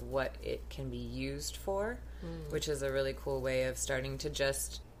indication of what it can be used for, which is a really cool way of starting to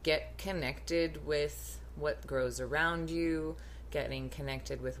just get connected with what grows around you, getting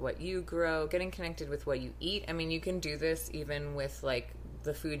connected with what you grow, getting connected with what you eat. I mean, you can do this even with like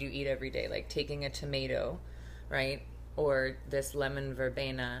the food you eat every day, like taking a tomato, right? Or this lemon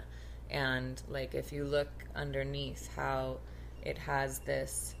verbena, and like if you look underneath how it has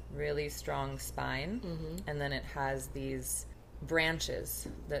this really strong spine, and then it has these branches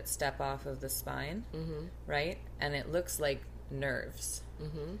that step off of the spine, right? And it looks like nerves,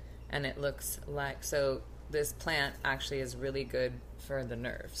 and it looks like, so this plant actually is really good for the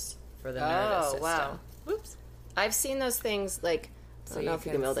nerves, for the nervous system. Wow. Whoops. I've seen those things like, I don't know if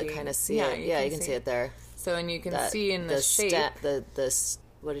you can be able to kind of see it. Yeah, you can see it there. So, and you can see in the shape.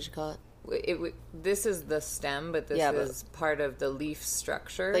 What did you call it? This is the stem, but this is part of the leaf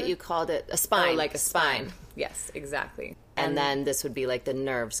structure. But you called it a spine. Oh, like a spine. Yes, exactly. And then this would be like the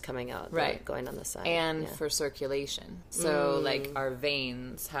nerves coming out, right, going on the side. And for circulation. So like our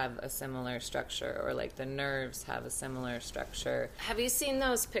veins have a similar structure, or like the nerves have a similar structure. Have you seen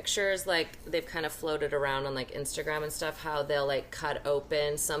those pictures, like they've kind of floated around on like Instagram and stuff, how they'll like cut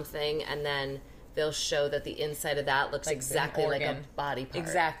open something and then they'll show that the inside of that looks like exactly like a body part.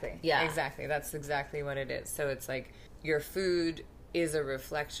 Exactly. Yeah. Exactly. That's exactly what it is. So it's like your food is a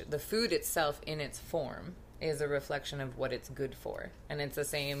reflection. The food itself in its form is a reflection of what it's good for. And it's the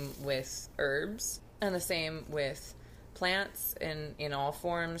same with herbs and the same with plants in all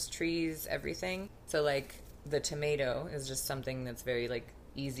forms, trees, everything. So like the tomato is just something that's very like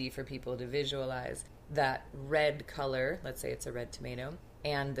easy for people to visualize. That red color, let's say it's a red tomato,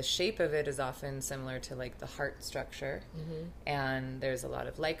 and the shape of it is often similar to like the heart structure. And there's a lot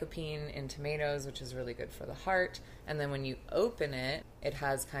of lycopene in tomatoes, which is really good for the heart. And then when you open it, it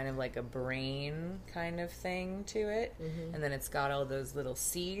has kind of like a brain kind of thing to it. And then it's got all those little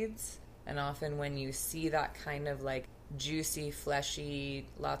seeds. And often when you see that kind of like juicy, fleshy,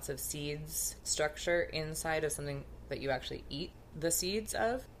 lots of seeds structure inside of something that you actually eat the seeds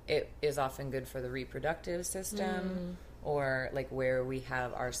of, it is often good for the reproductive system. Or like where we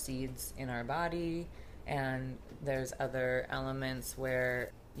have our seeds in our body. And there's other elements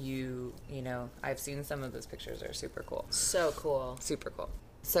where you know, I've seen some of those pictures are super cool. So cool. Super cool.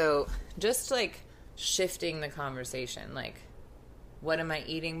 So just like shifting the conversation, like, what am I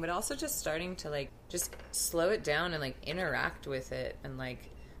eating? But also just starting to like, just slow it down and like interact with it. And like,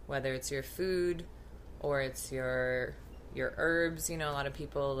 whether it's your food or it's your herbs, you know, a lot of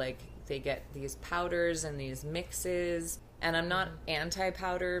people like, they get these powders and these mixes. And I'm not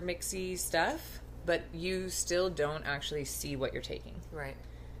anti-powder mixy stuff, but you still don't actually see what you're taking. Right.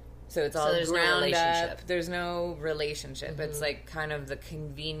 So it's all there's ground no relationship. up. There's no relationship. It's like kind of the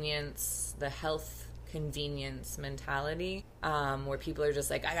convenience, the health convenience mentality, where people are just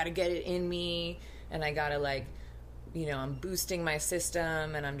like, I got to get it in me, and I got to like, you know, I'm boosting my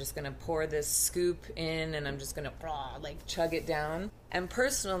system, and I'm just going to pour this scoop in, and I'm just going to like chug it down. And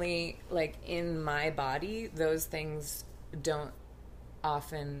personally, like in my body, those things don't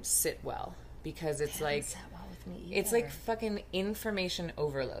often sit well, because it's like, it's like fucking information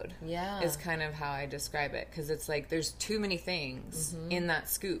overload. Yeah. Is kind of how I describe it. Because it's like there's too many things in that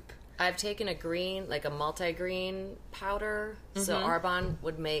scoop. I've taken a green, like a multi-green powder. So Arbonne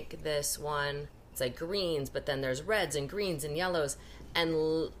would make this one. It's like greens, but then there's reds and greens and yellows.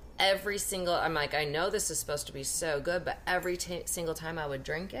 And every single, I'm like, I know this is supposed to be so good, but every single time I would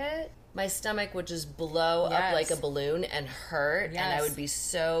drink it, my stomach would just blow up like a balloon and hurt. And I would be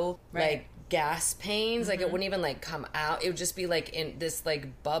so like gas pains, like it wouldn't even like come out. It would just be like in this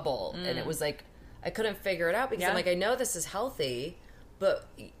like bubble, and it was like I couldn't figure it out because I'm like, I know this is healthy, but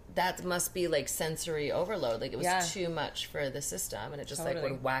that must be like sensory overload. Like it was too much for the system, and it just like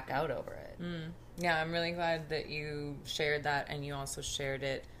would whack out over it. Yeah, I'm really glad that you shared that, and you also shared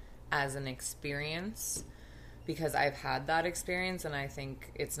it as an experience, because I've had that experience, and I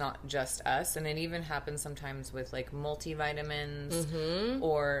think it's not just us, and it even happens sometimes with like multivitamins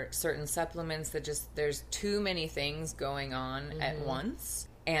or certain supplements that just, there's too many things going on at once,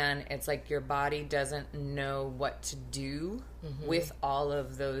 and it's like your body doesn't know what to do with all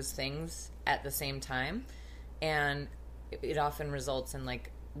of those things at the same time, and it often results in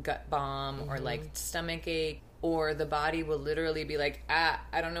like gut bomb or like stomach ache. Or the body will literally be like,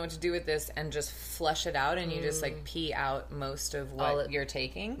 I don't know what to do with this, and just flush it out, and you just like pee out most of what you're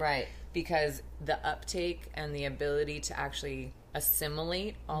taking. Right. Because the uptake and the ability to actually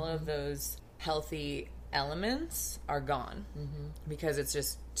assimilate all of those healthy elements are gone. Because it's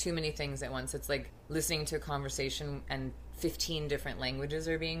just too many things at once. It's like listening to a conversation and 15 different languages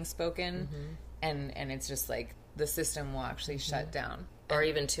are being spoken, and it's just like the system will actually shut down. Or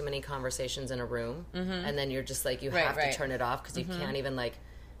even too many conversations in a room, and then you're just like, you have to turn it off because you can't even like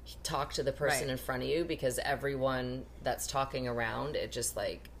talk to the person in front of you, because everyone that's talking around, it just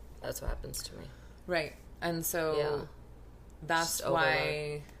like, that's what happens to me. Right. And so that's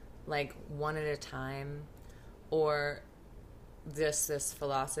why like one at a time, or this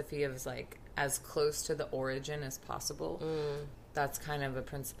philosophy of like as close to the origin as possible. That's kind of a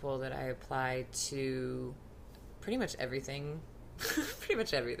principle that I apply to pretty much everything.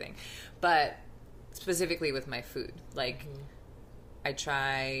 But specifically with my food, like I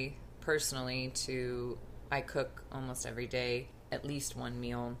try personally I cook almost every day, at least one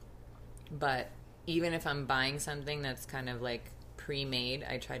meal, but even if I'm buying something that's kind of like pre-made,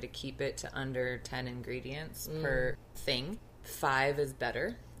 I try to keep it to under 10 ingredients per thing. 5 is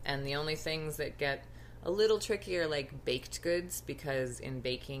better, and the only things that get a little trickier like baked goods, because in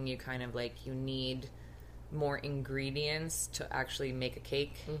baking you kind of like, you need more ingredients to actually make a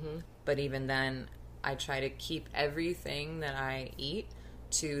cake. But even then, I try to keep everything that I eat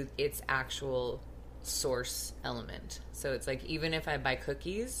to its actual source element. So it's like, even if I buy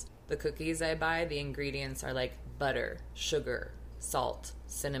cookies, the cookies I buy, the ingredients are like butter, sugar, salt,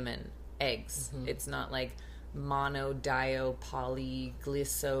 cinnamon, eggs. It's not like monodio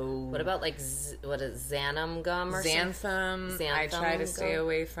polyglyco. What about like xanthan gum or xanthan? I try to stay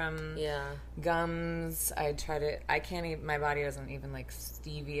away from gums. I can't even, my body doesn't even like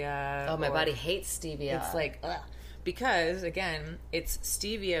stevia. Oh, my body hates stevia. It's like, ugh. Because again, it's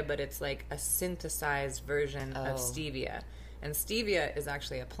stevia, but it's like a synthesized version of stevia. And stevia is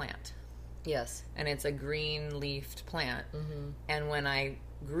actually a plant. Yes. And it's a green leafed plant. And when I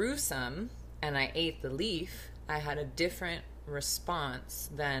grew some and I ate the leaf, I had a different response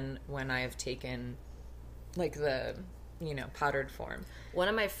than when I've taken like the, powdered form. One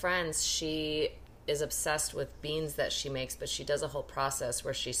of my friends, she is obsessed with beans that she makes, but she does a whole process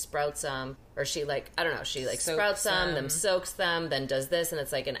where she sprouts them, or she sprouts them, then soaks them, then does this, and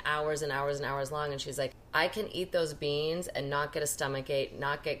it's like hours and hours and hours long. And she's like, I can eat those beans and not get a stomachache,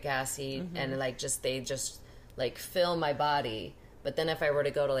 not get gassy, and like they just like fill my body. But then if I were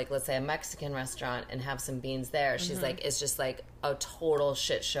to go to, like, let's say a Mexican restaurant and have some beans there, she's like, it's just like a total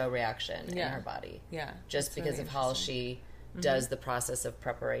shit show reaction in her body. Yeah. Just because of how she does the process of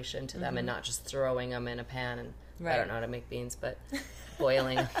preparation to them and not just throwing them in a pan. And I don't know how to make beans, but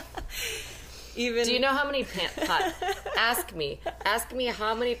boiling. Do you know how many pots? Ask me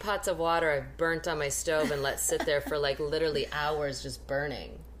how many pots of water I've burnt on my stove and let sit there for like literally hours just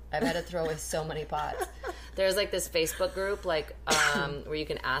burning. I've had to throw away so many pots. There's like this Facebook group like where you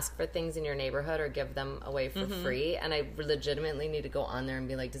can ask for things in your neighborhood or give them away for free, and I legitimately need to go on there and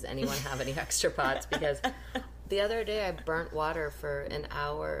be like, does anyone have any extra pots? Because the other day I burnt water for an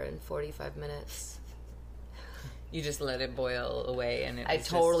hour and 45 minutes. You just let it boil away, and I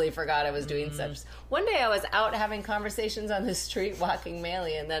totally forgot I was doing such. One day I was out having conversations on the street walking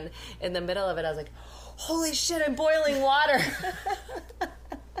Maley, and then in the middle of it I was like, holy shit, I'm boiling water.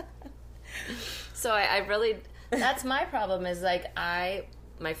 So I really, that's my problem is like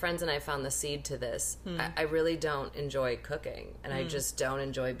my friends and I found the seed to this. I really don't enjoy cooking, and I just don't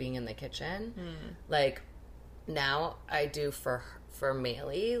enjoy being in the kitchen. Like now I do for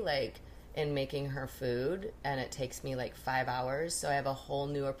Maley, like in making her food, and it takes me like 5 hours, so I have a whole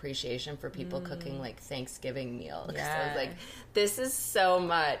new appreciation for people cooking like Thanksgiving meals. So I was like, this is so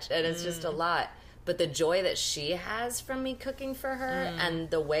much, and it's just a lot, but the joy that she has from me cooking for her and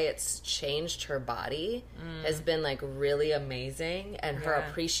the way it's changed her body has been like really amazing, and her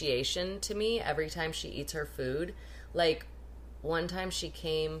appreciation to me every time she eats her food. Like one time she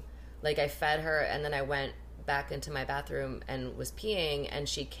came, like I fed her and then I went back into my bathroom and was peeing, and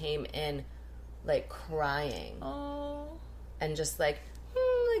she came in like crying and just like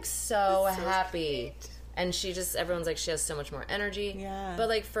so happy. Sweet. And she just, everyone's like, she has so much more energy. But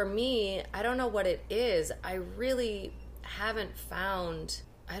like for me, I don't know what it is. I really haven't found,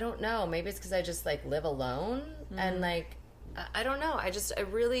 I don't know, maybe it's because I just like live alone and like I don't know,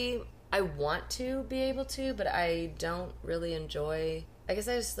 I want to be able to, but I don't really enjoy, I guess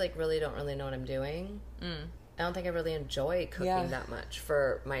I just like really don't really know what I'm doing. I don't think I really enjoy cooking that much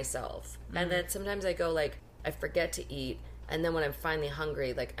for myself. And then sometimes I go like, I forget to eat, and then when I'm finally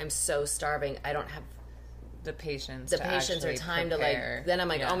hungry, like I'm so starving, I don't have the patience or time to like, then I'm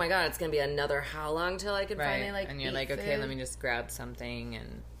like, oh my god, it's gonna be another how long till I can finally like, and you're like, okay, let me just grab something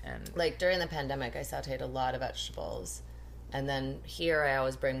and like during the pandemic I sauteed a lot of vegetables, and then here I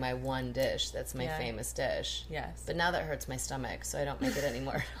always bring my one dish that's my famous dish. Yes. But now that hurts my stomach, so I don't make it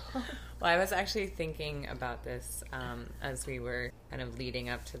anymore. Well, I was actually thinking about this as we were kind of leading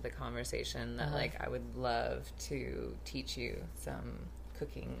up to the conversation that like I would love to teach you some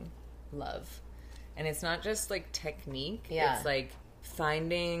cooking love. And it's not just like technique, it's like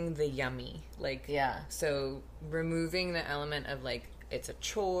finding the yummy. Like so removing the element of like it's a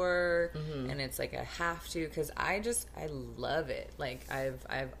chore and it's like a have to, because I love it. Like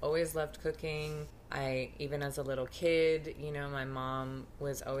I've always loved cooking. Even as a little kid, you know, my mom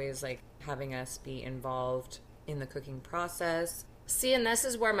was always like having us be involved in the cooking process. See, and this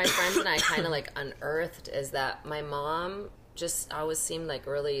is where my friends and I kind of like unearthed, is that my mom just always seemed like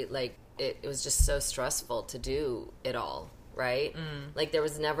really like it was just so stressful to do it all, right? Like there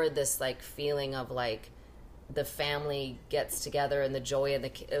was never this like feeling of like the family gets together and the joy, and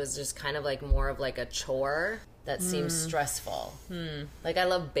it was just kind of like more of like a chore that seems stressful. Like I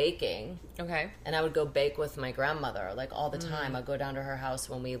love baking. Okay. And I would go bake with my grandmother like all the time. I'd go down to her house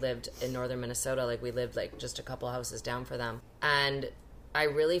when we lived in northern Minnesota. Like we lived like just a couple houses down for them. And I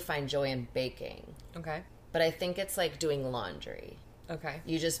really find joy in baking. Okay. But I think it's like doing laundry. Okay.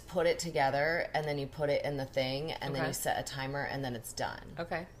 You just put it together and then you put it in the thing and then you set a timer and then it's done.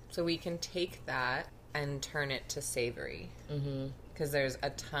 Okay. So we can take that and turn it to savory. Because there's a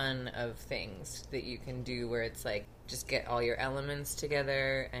ton of things that you can do where it's like just get all your elements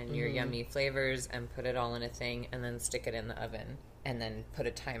together and your yummy flavors and put it all in a thing and then stick it in the oven and then put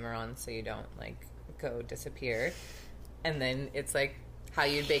a timer on so you don't like go disappear. And then it's like how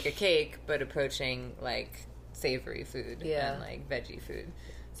you'd bake a cake but approaching like savory food and like veggie food.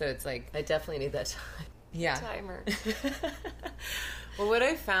 So it's like I definitely need that timer. Well, what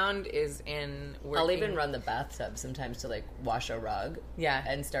I found is in working... I'll even run the bathtub sometimes to like wash a rug. Yeah.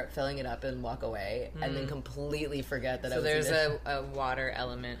 And start filling it up and walk away and then completely forget that I was So there's a water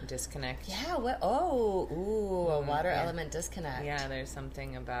element disconnect. Yeah, what? A water element disconnect. Yeah, there's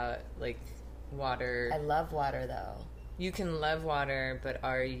something about like water. I love water though. You can love water, but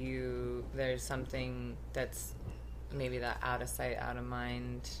there's something that's maybe that out of sight, out of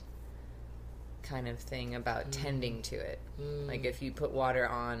mind kind of thing about tending to it. Like if you put water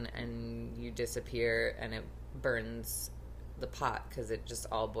on and you disappear and it burns the pot because it just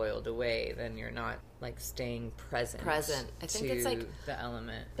all boiled away, then you're not like staying present. I think to it's like the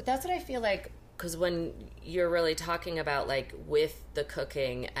element. But that's what I feel like, because when you're really talking about like with the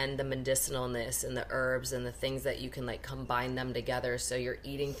cooking and the medicinalness and the herbs and the things that you can like combine them together, so you're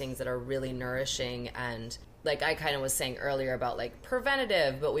eating things that are really nourishing, and like I kind of was saying earlier about like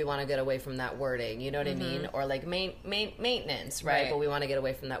preventative, but we want to get away from that wording, you know what I mean? Or like maintenance, right? But we want to get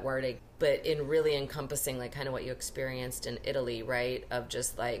away from that wording. But in really encompassing like kind of what you experienced in Italy, right? Of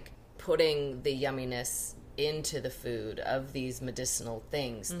just like putting the yumminess into the food of these medicinal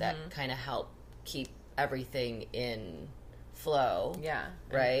things that kind of help keep everything in flow. Yeah.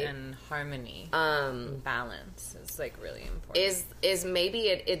 Right? And harmony. Balance is like really important. Is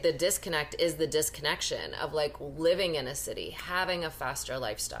maybe the disconnect is the disconnection of like living in a city, having a faster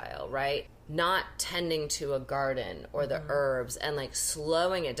lifestyle, right? Not tending to a garden or the herbs, and like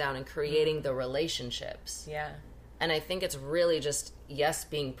slowing it down and creating the relationships. Yeah. And I think it's really just, yes,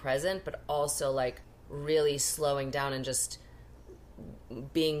 being present, but also like really slowing down and just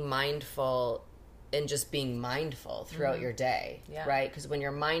being mindful and just being mindful throughout your day, right? Because when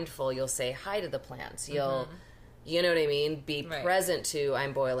you're mindful, you'll say hi to the plants. You'll, you know what I mean? Be present to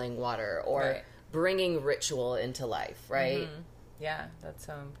I'm boiling water, or bringing ritual into life, right? Yeah, that's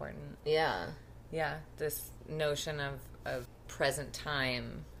so important. Yeah. Yeah, this notion of present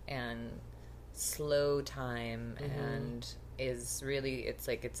time and slow time and is really, it's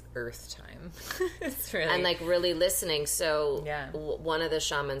like it's earth time. It's really... And like really listening. So one of the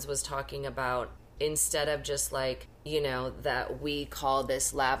shamans was talking about, instead of just like, you know, that we call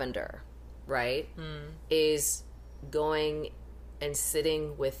this lavender, right? Is going and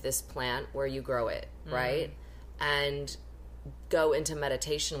sitting with this plant where you grow it, right? And go into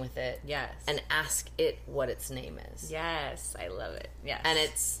meditation with it. Yes. And ask it what its name is. Yes, I love it. Yes. And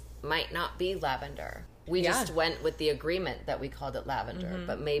it's might not be lavender. We just went with the agreement that we called it lavender,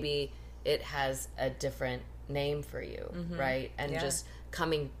 but maybe it has a different name for you, right? And just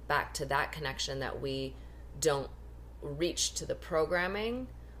coming back to that connection, that we don't reach to the programming.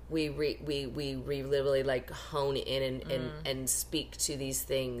 We literally like hone in and speak to these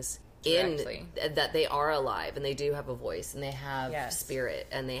things directly. In that they are alive and they do have a voice and they have spirit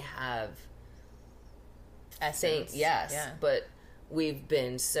and they have essence. But we've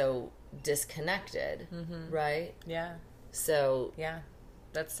been so disconnected, right? Yeah. So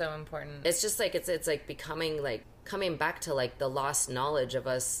that's so important. It's just like it's like becoming like coming back to like the lost knowledge of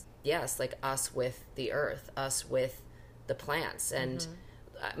us. Yes, like us with the earth, us with the plants, and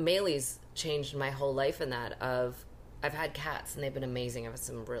Maylee's changed my whole life in that. Of I've had cats and they've been amazing. I've had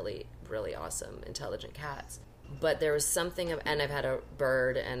some really, really awesome, intelligent cats. But there was something and I've had a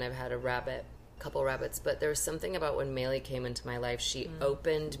bird and I've had a rabbit, couple rabbits, but there was something about when Maylee came into my life, she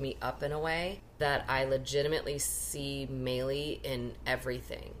opened me up in a way that I legitimately see Maylee in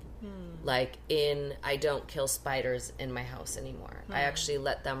everything. Like I don't kill spiders in my house anymore. I actually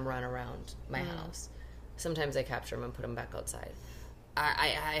let them run around my house. Sometimes I capture them and put them back outside.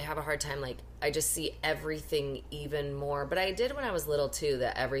 I have a hard time, like, I just see everything even more. But I did when I was little, too,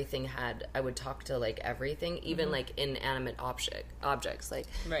 that everything I would talk to, like, everything, even, like, inanimate objects. Like,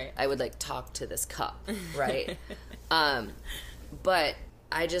 I would, like, talk to this cup, right? But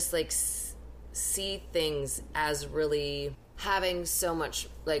I just, like, see things as really having so much,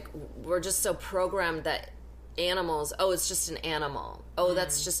 like, we're just so programmed that animals, it's just an animal.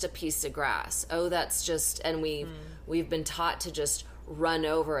 That's just a piece of grass. That's just, and we've been taught to just run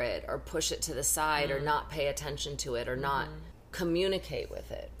over it or push it to the side or not pay attention to it or not communicate with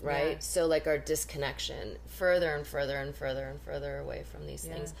it, right? So like our disconnection further and further and further and further away from these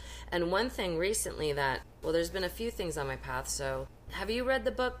things. And one thing recently there's been a few things on my path. So have you read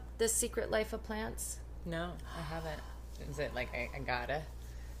the book The Secret Life of Plants? No, I haven't. Is it like I gotta?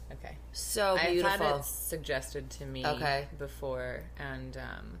 Okay. So beautiful. I've had it suggested to me before, and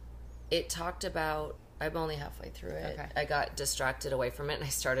it talked about, I'm only halfway through it. Okay. I got distracted away from it, and I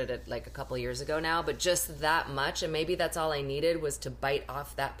started it like a couple years ago now, but just that much, and maybe that's all I needed was to bite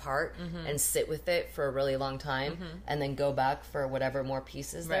off that part and sit with it for a really long time, and then go back for whatever more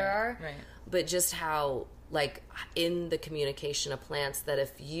pieces there are. Right. But just how, like, in the communication of plants, that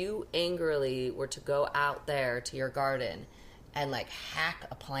if you angrily were to go out there to your garden and, like, hack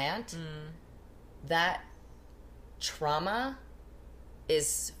a plant, that trauma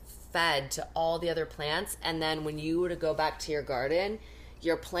is fed to all the other plants, and then when you were to go back to your garden,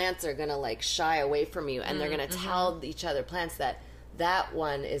 your plants are gonna like shy away from you, and they're gonna tell each other plants that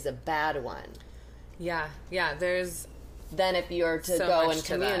one is a bad one. Yeah, there's than if you're to So go much and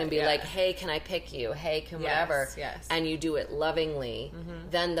to commune that, and be yeah. like, hey, can I pick you? Hey, can whatever. Yes. And you do it lovingly,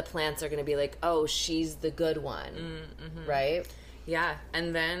 then the plants are going to be like, oh, she's the good one. Right? Yeah.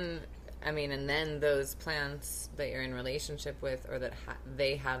 And then, and then those plants that you're in relationship with, or that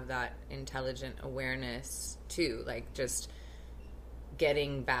they have that intelligent awareness too, like just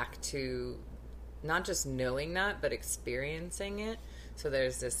getting back to not just knowing that, but experiencing it. So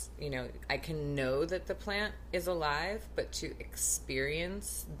there's this, I can know that the plant is alive, but to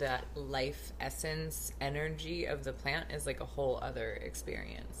experience that life essence energy of the plant is like a whole other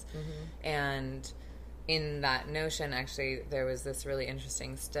experience. And in that notion, actually, there was this really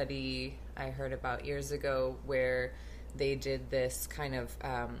interesting study I heard about years ago where they did this kind of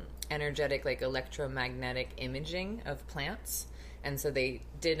energetic, like electromagnetic imaging of plants. And so they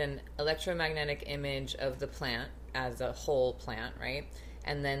did an electromagnetic image of the plant as a whole plant, right?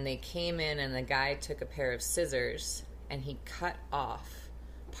 And then they came in and the guy took a pair of scissors and he cut off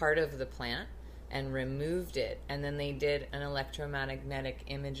part of the plant and removed it. And then they did an electromagnetic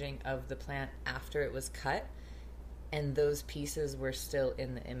imaging of the plant after it was cut. And those pieces were still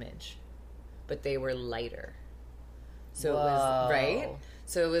in the image, but they were lighter. So it was, right?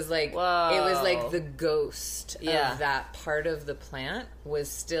 So it was like, the ghost of that part of the plant was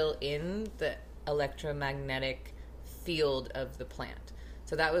still in the electromagnetic field of the plant.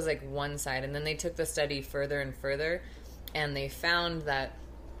 So that was like one side. And then they took the study further and further, and they found that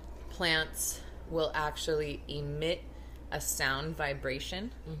plants will actually emit a sound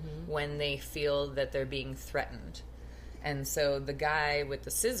vibration when they feel that they're being threatened. And so the guy with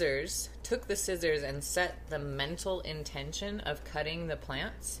the scissors took the scissors and set the mental intention of cutting the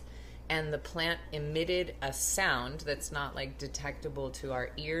plants, and the plant emitted a sound that's not like detectable to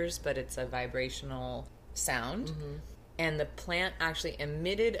our ears, but it's a vibrational sound. And the plant actually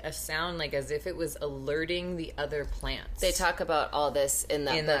emitted a sound like as if it was alerting the other plants. They talk about all this in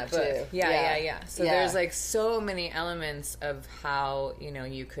that book too. Yeah. So there's like so many elements of how,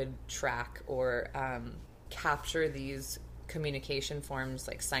 you could track or capture these communication forms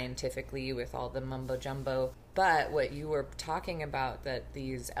like scientifically with all the mumbo jumbo. But what you were talking about, that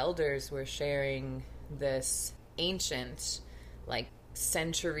these elders were sharing this ancient, like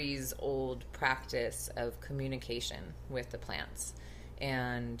centuries old practice of communication with the plants,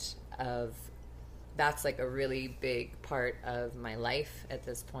 and that's like a really big part of my life at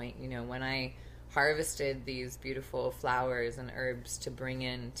this point. When I harvested these beautiful flowers and herbs to bring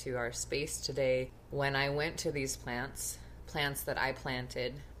into our space today, when I went to these plants that I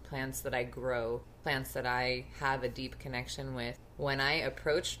planted, plants that I grow, plants that I have a deep connection with, when I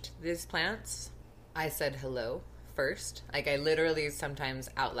approached these plants, I said hello first. Like I literally sometimes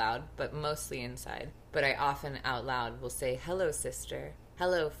out loud, but mostly inside. But I often out loud will say, hello, sister.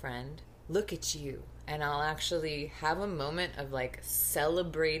 Hello, friend. Look at you. And I'll actually have a moment of like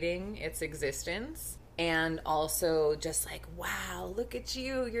celebrating its existence, and also just like, wow, look at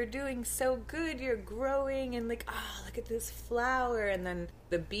you. You're doing so good. You're growing, and like, oh, look at this flower. And then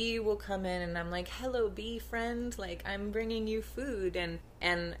the bee will come in and I'm like, hello, bee friend. Like I'm bringing you food.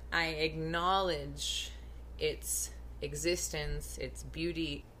 And I acknowledge its existence, its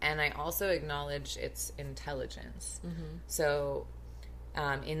beauty, and I also acknowledge its intelligence. So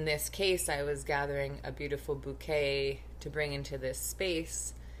in this case, I was gathering a beautiful bouquet to bring into this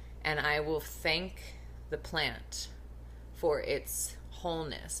space, and I will thank the plant for its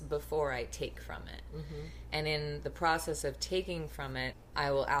wholeness before I take from it. And in the process of taking from it, I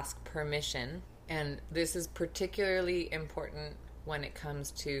will ask permission, and this is particularly important when it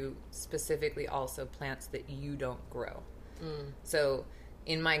comes to specifically also plants that you don't grow. So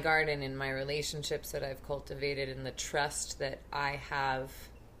in my garden, in my relationships that I've cultivated, and the trust that I have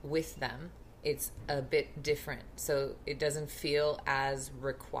with them, it's a bit different. So it doesn't feel as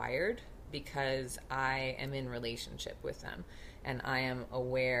required because I am in relationship with them and I am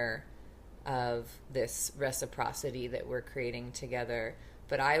aware of this reciprocity that we're creating together.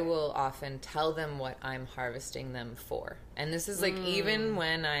 But I will often tell them what I'm harvesting them for. And this is like even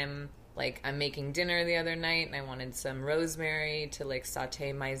when I'm making dinner the other night and I wanted some rosemary to like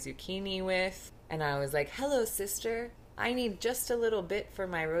saute my zucchini with. And I was like, hello, sister. I need just a little bit for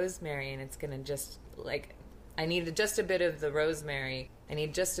my rosemary, and it's going to just like, I need just a bit of the rosemary. I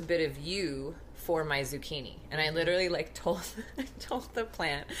need just a bit of you for my zucchini. And I literally like told the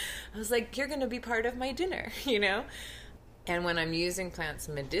plant, I was like, you're going to be part of my dinner, And when I'm using plants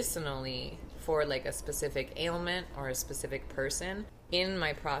medicinally for like a specific ailment or a specific person, in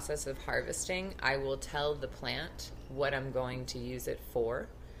my process of harvesting, I will tell the plant what I'm going to use it for,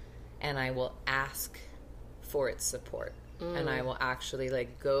 and I will ask for its support. And I will actually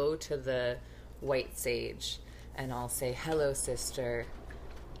like go to the white sage and I'll say, hello, sister,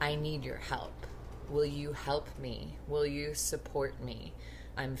 I need your help. Will you help me? Will you support me?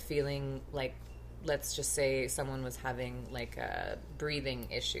 I'm feeling like, let's just say someone was having like a breathing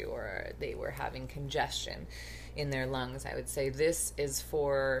issue or they were having congestion in their lungs. I would say, this is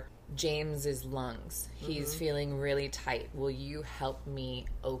for James's lungs. He's feeling really tight. Will you help me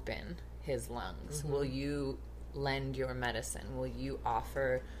open his lungs? Will you lend your medicine? Will you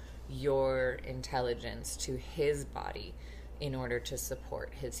offer your intelligence to his body in order to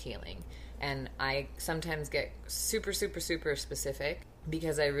support his healing? And I sometimes get super, super, super specific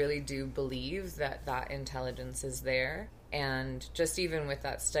because I really do believe that that intelligence is there. And just even with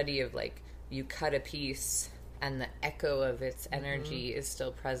that study of like, you cut a piece and the echo of its energy is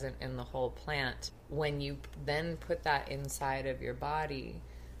still present in the whole plant. When you then put that inside of your body,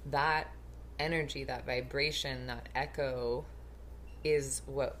 that energy, that vibration, that echo is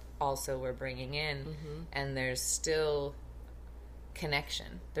what also we're bringing in. And there's still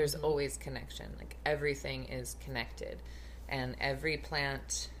connection. There's always connection. Like, everything is connected. And every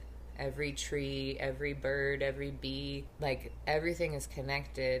plant, every tree, every bird, every bee, like, everything is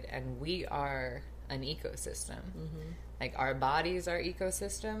connected, and we are an ecosystem. Like, our bodies are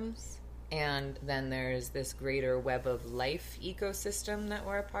ecosystems, and then there's this greater web of life ecosystem that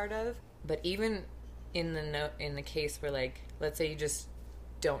we're a part of. But even in the case where, like, let's say you just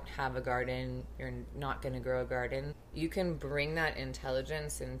don't have a garden, you're not going to grow a garden, you can bring that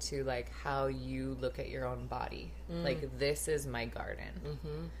intelligence into like how you look at your own body. Like, this is my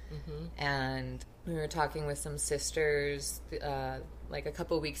garden. And we were talking with some sisters like a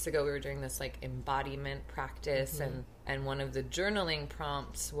couple weeks ago. We were doing this like embodiment practice, and one of the journaling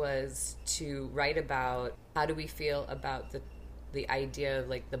prompts was to write about how do we feel about the idea of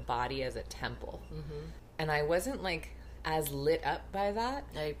like the body as a temple. And I wasn't like as lit up by that.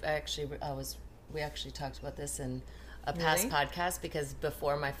 We actually talked about this in a past podcast, because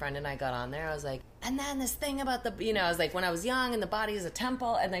before my friend and I got on there, I was like, and then this thing about I was like, when I was young and the body is a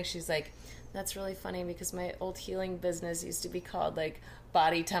temple, and like she's like, that's really funny because my old healing business used to be called like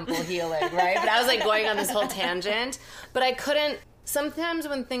Body Temple Healing, right? But I was like going on this whole tangent, but I couldn't. Sometimes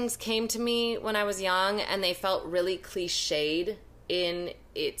when things came to me when I was young and they felt really cliched in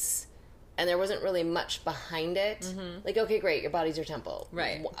its, and there wasn't really much behind it. Like, okay, great, your body's your temple.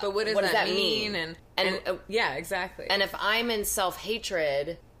 Right. But what does that mean? And yeah, exactly. And if I'm in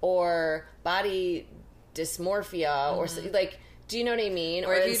self-hatred or body dysmorphia or like, do you know what I mean?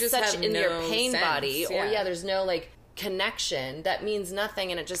 Or if you just have in no your pain sense, body, or there's no like connection, that means nothing,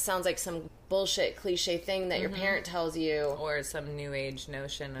 and it just sounds like some bullshit cliche thing that your parent tells you, or some new age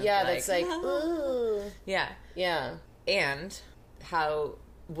notion of that's like ooh. Yeah. And how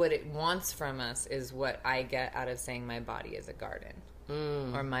what it wants from us is what I get out of saying my body is a garden,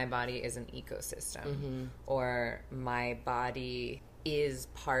 or my body is an ecosystem, or my body is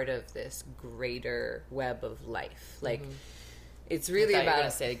part of this greater web of life. Like, it's really about... you were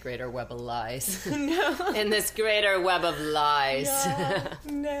going to say greater web of lies. No. In this greater web of lies.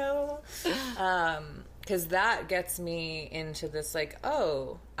 No. Because that gets me into this, like,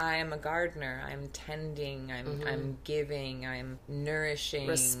 oh, I am a gardener. I'm tending. I'm giving. I'm nourishing.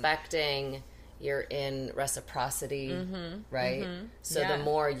 Respecting. You're in reciprocity, right? So the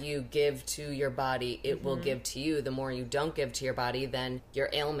more you give to your body, it will give to you. The more you don't give to your body, then your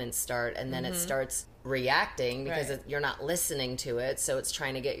ailments start, and then it starts reacting because you're not listening to it, so it's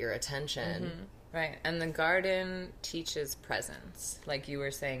trying to get your attention. Right. And the garden teaches presence, like you were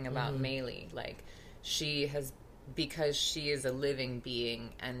saying about Meili. Like, she has, because she is a living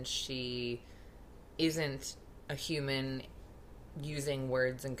being and she isn't a human using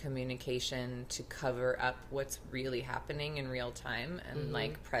words and communication to cover up what's really happening in real time and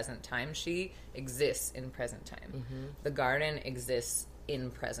like present time. She exists in present time. The garden exists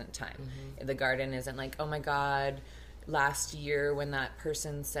in present time. The garden isn't like, oh my God, last year when that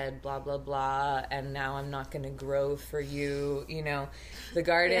person said blah blah blah and now I'm not going to grow for you, the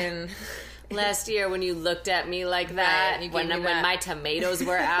garden. Last year when you looked at me like that, when my tomatoes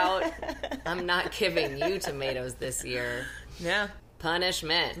were out, I'm not giving you tomatoes this year. Yeah.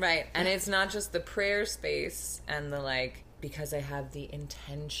 Punishment. Right. And it's not just the prayer space and the like, because I have the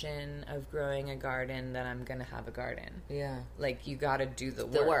intention of growing a garden, that I'm going to have a garden. Yeah. Like, you got to do the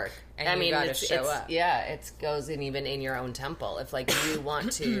work. The work. And you got to show up. Yeah, it goes in even in your own temple. If, like, you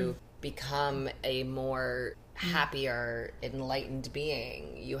want to become a more happier, enlightened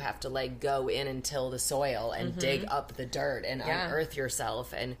being, you have to like go in and till the soil and dig up the dirt and unearth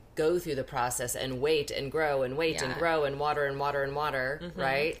yourself and go through the process and wait and grow and wait and grow and water and water and water,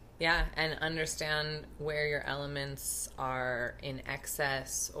 right? Yeah, and understand where your elements are in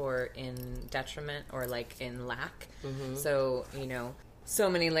excess or in detriment or like in lack. So, you know, so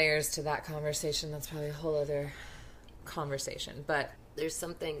many layers to that conversation. That's probably a whole other conversation. But there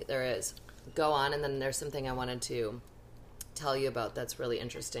is. Go on, and then there's something I wanted to tell you about that's really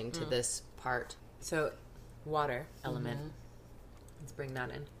interesting to this part. So, water element. Let's bring that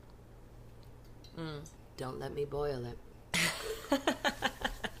in. Don't let me boil it.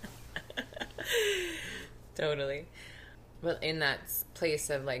 Totally. Well, in that place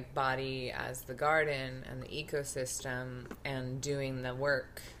of like body as the garden and the ecosystem and doing the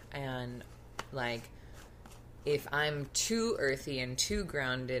work, and like if I'm too earthy and too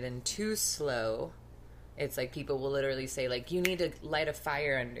grounded and too slow, it's like people will literally say like, you need to light a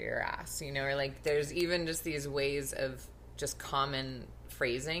fire under your ass, you know, or like there's even just these ways of just common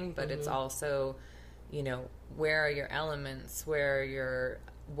phrasing, but it's also, you know, where are your elements,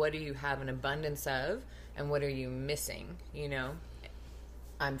 what do you have an abundance of, and what are you missing, you know?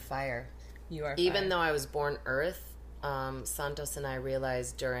 I'm fire. You are fire. Even though I was born earth, Santos and I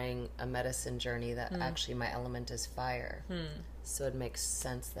realized during a medicine journey that actually my element is fire. So it makes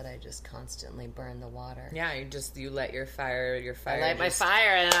sense that I just constantly burn the water. Yeah, you let your fire. I light my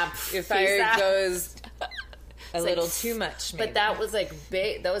fire and your fire goes a little too much. Maybe. But that was like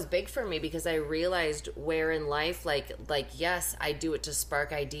big. That was big for me because I realized where in life, like yes, I do it to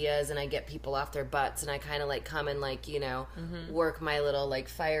spark ideas and I get people off their butts and I kind of like come and like, you know, work my little like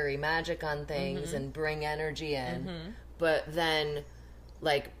fiery magic on things and bring energy in. But then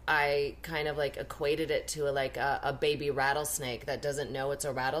like I kind of like equated it to a baby rattlesnake that doesn't know it's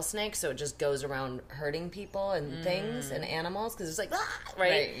a rattlesnake, so it just goes around hurting people and things and animals because it's like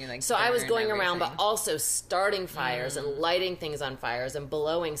right? Like so I was going around but also starting fires and lighting things on fires and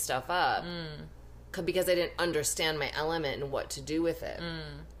blowing stuff up because I didn't understand my element and what to do with it.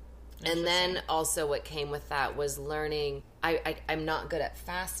 And then also what came with that was learning I'm not good at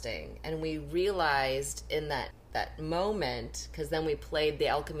fasting, and we realized in that moment, because then we played the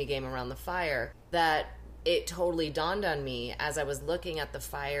alchemy game around the fire, that it totally dawned on me as I was looking at the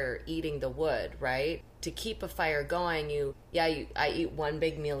fire eating the wood, right? To keep a fire going, I eat one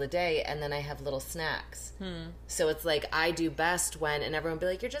big meal a day and then I have little snacks. So it's like I do best when, and everyone will be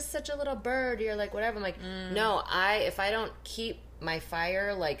like, you're just such a little bird, you're like whatever. I'm like, no, if I don't keep my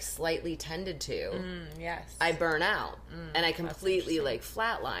fire like slightly tended to, I burn out and I completely like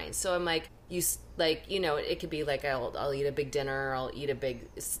flatline. So I'm like, it could be like I'll eat a big dinner, I'll eat a big.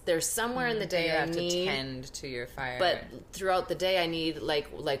 There's somewhere in the day you I have need to tend to your fire, but throughout the day I need like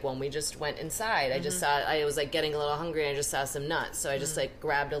when we just went inside, I was like getting a little hungry and I just saw some nuts, so I just like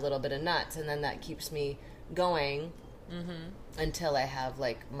grabbed a little bit of nuts, and then that keeps me going until I have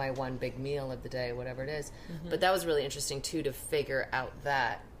like my one big meal of the day, whatever it is. But that was really interesting too, to figure out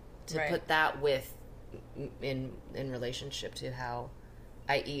that, to put that in relationship to how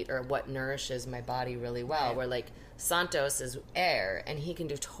I eat or what nourishes my body really well. Where like Santos is air and he can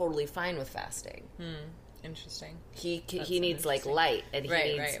do totally fine with fasting. Interesting. He needs like light, and he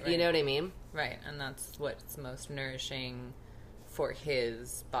needs, you know what I mean? Right, and that's what's most nourishing for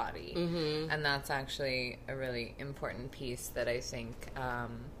his body. And that's actually a really important piece that I think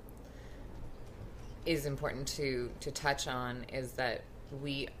is important to touch on, is that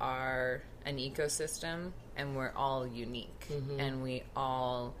we are an ecosystem and we're all unique, and we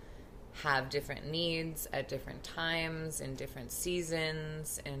all have different needs at different times, in different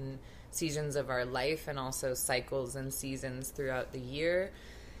seasons of our life, and also cycles and seasons throughout the year.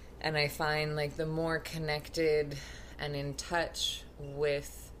 And I find like the more connected and in touch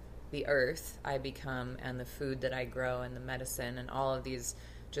with the earth I become, and the food that I grow, and the medicine, and all of these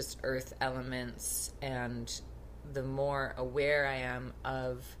just earth elements, and the more aware I am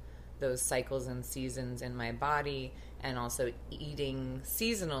of those cycles and seasons in my body, and also eating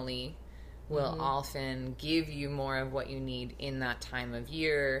seasonally will often give you more of what you need in that time of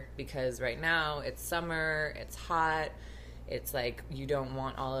year, because right now it's summer, it's hot, it's like you don't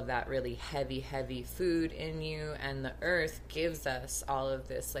want all of that really heavy food in you, and the earth gives us all of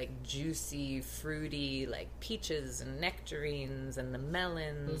this like juicy, fruity, like peaches and nectarines and the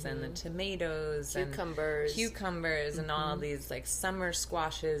melons and the tomatoes cucumbers and all of these like summer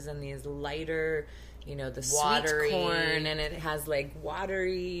squashes and these lighter, you know, the watery sweet corn, and it has like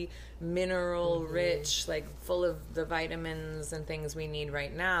watery, mineral rich, like full of the vitamins and things we need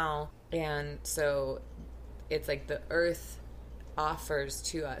right now. And so it's like the earth offers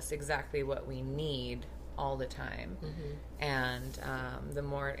to us exactly what we need all the time. And the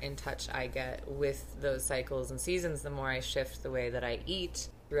more in touch I get with those cycles and seasons, the more I shift the way that I eat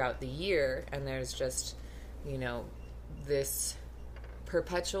throughout the year. And there's just, you know, this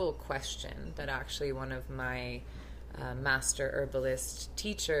perpetual question that actually one of my master herbalist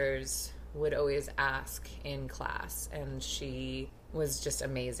teachers would always ask in class, and she was just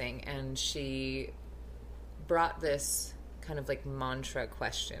amazing. And she brought this kind of like mantra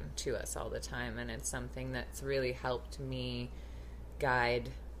question to us all the time, and it's something that's really helped me guide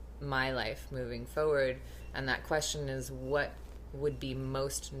my life moving forward. And that question is, what would be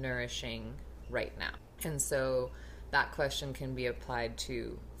most nourishing right now? And so that question can be applied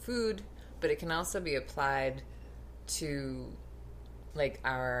to food, but it can also be applied to like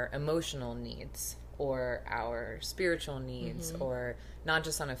our emotional needs or our spiritual needs, or not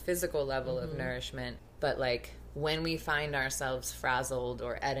just on a physical level of nourishment, but like when we find ourselves frazzled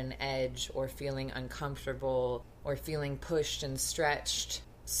or at an edge or feeling uncomfortable or feeling pushed and stretched,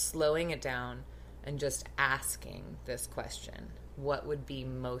 slowing it down and just asking this question, what would be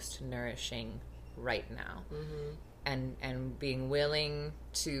most nourishing right now? And being willing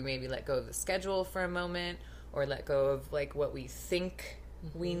to maybe let go of the schedule for a moment, or let go of like what we think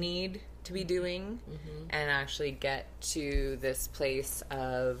we need to be doing, and actually get to this place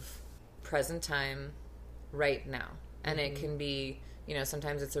of present time right now. And it can be, you know,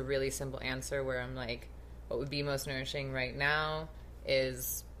 sometimes it's a really simple answer where I'm like, what would be most nourishing right now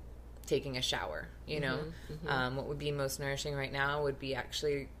is taking a shower, you know? What would be most nourishing right now would be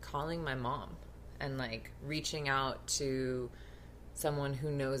actually calling my mom and like reaching out to someone who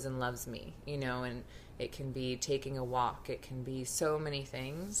knows and loves me, you know? And it can be taking a walk. It can be so many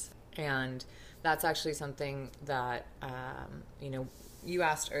things. And that's actually something that, you know, you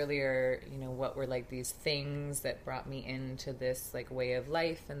asked earlier, you know, what were like these things that brought me into this like way of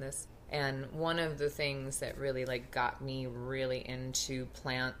life and this. And one of the things that really like got me really into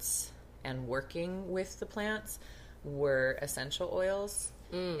plants and working with the plants were essential oils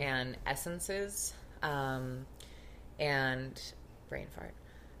and essences, and brain fart.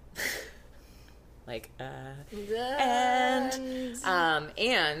 Like,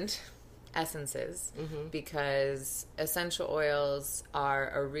 and essences, because essential oils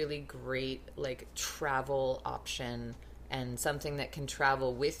are a really great like travel option, and something that can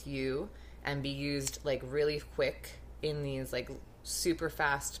travel with you and be used like really quick in these like super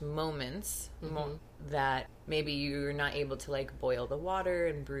fast moments that maybe you're not able to like boil the water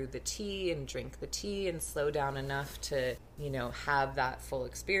and brew the tea and drink the tea and slow down enough to, you know, have that full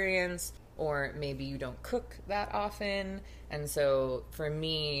experience. Or maybe you don't cook that often. And so for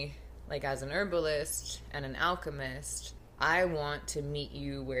me, like as an herbalist and an alchemist, I want to meet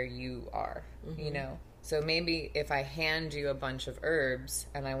you where you are, you know? So maybe if I hand you a bunch of herbs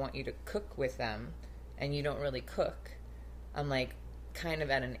and I want you to cook with them and you don't really cook, I'm like kind of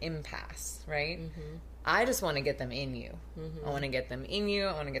at an impasse, right? I just want to get them in you. I want to get them in you.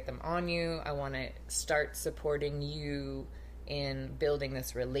 I want to get them on you. I want to start supporting you in building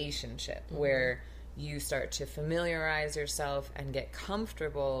this relationship where you start to familiarize yourself and get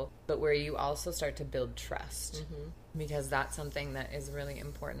comfortable, but where you also start to build trust. Because that's something that is really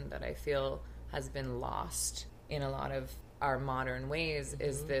important that I feel has been lost in a lot of our modern ways,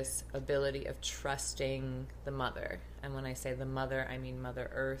 is this ability of trusting the mother. And when I say the mother, I mean Mother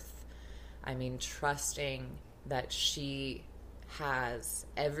Earth. I mean trusting that she has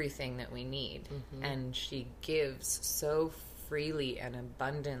everything that we need, and she gives so freely and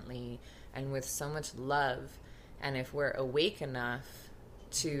abundantly and with so much love. And if we're awake enough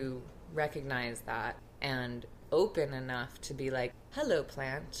to recognize that and open enough to be like, hello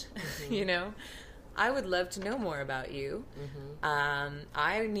plant, you know, I would love to know more about you.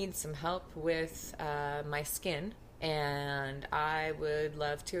 I need some help with my skin, and I would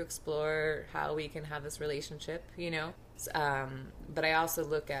love to explore how we can have this relationship, you know. But I also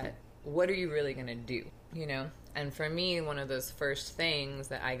look at, what are you really going to do, you know? And for me, one of those first things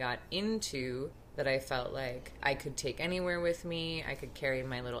that I got into that I felt like I could take anywhere with me, I could carry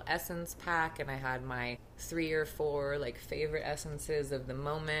my little essence pack, and I had my 3 or 4 like favorite essences of the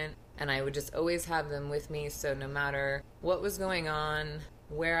moment, and I would just always have them with me. So no matter what was going on,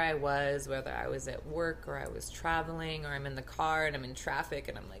 where I was, whether I was at work or I was traveling or I'm in the car and I'm in traffic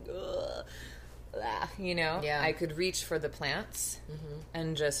and I'm like, ugh, you know, I could reach for the plants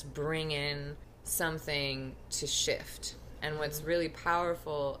and just bring in something to shift. And what's really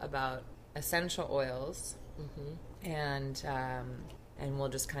powerful about essential oils, and we'll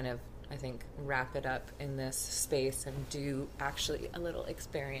just kind of, I think, wrap it up in this space and do actually a little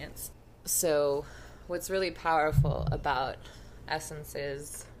experience. So what's really powerful about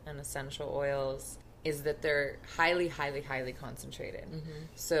essences and essential oils is that they're highly, highly, highly concentrated.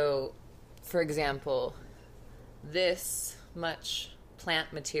 So, for example, this much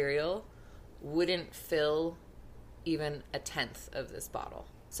plant material wouldn't fill even a tenth of this bottle.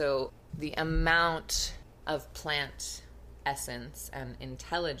 So the amount of plant essence and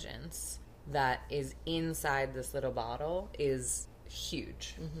intelligence that is inside this little bottle is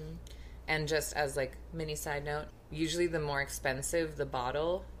huge. And just as like mini side note, usually the more expensive the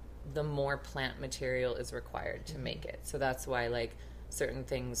bottle, the more plant material is required to make it. So that's why like certain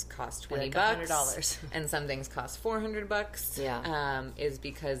things cost $20 $100 and some things cost $400. Is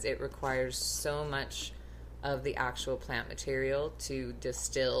because it requires so much of the actual plant material to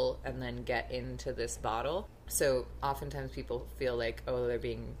distill and then get into this bottle. So oftentimes people feel like, oh, they're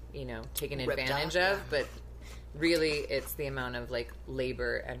being, you know, taken advantage of, but really it's the amount of like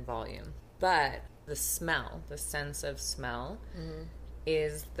labor and volume. But the smell, the sense of smell,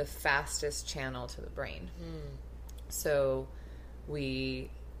 is the fastest channel to the brain. So we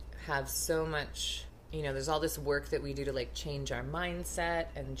have so much, you know, there's all this work that we do to like change our mindset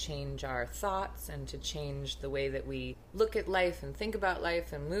and change our thoughts and to change the way that we look at life and think about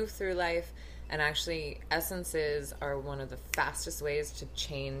life and move through life. And actually essences are one of the fastest ways to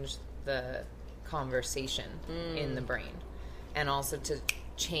change the conversation in the brain, and also to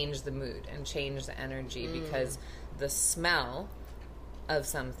change the mood and change the energy, because the smell of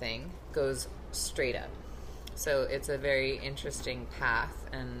something goes straight up. So it's a very interesting path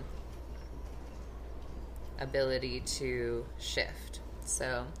and ability to shift.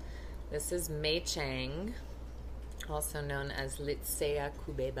 So this is Mei Chang, also known as Litsea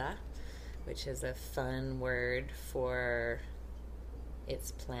Kubeba, which is a fun word for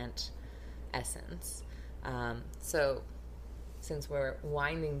its plant essence. So since we're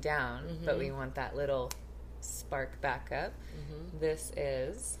winding down, but we want that little spark back up, this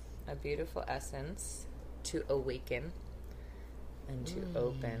is a beautiful essence to awaken and to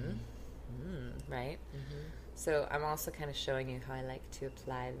open, right? So I'm also kind of showing you how I like to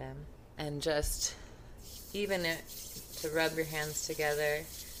apply them, and just even it to rub your hands together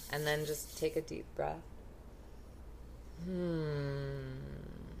and then just take a deep breath. And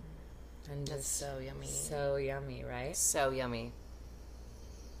That's so yummy. So yummy, right? So yummy.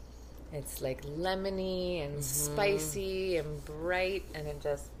 It's like lemony and spicy and bright, and it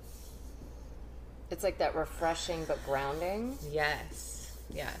just... It's like that refreshing but grounding. Yes.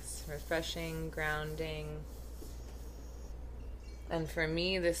 Refreshing, grounding. And for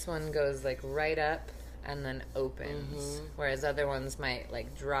me, this one goes like right up and then opens. Whereas other ones might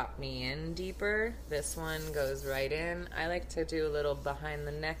like drop me in deeper. This one goes right in. I like to do a little behind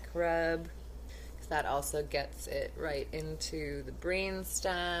the neck rub, because that also gets it right into the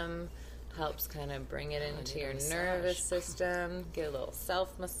brainstem. Helps kind of bring it into your nervous system. Get a little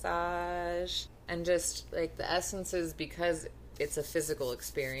self-massage. And just like the essences, because it's a physical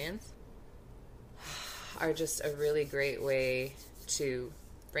experience, are just a really great way to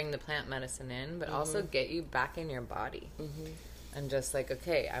bring the plant medicine in, but also get you back in your body. And just like,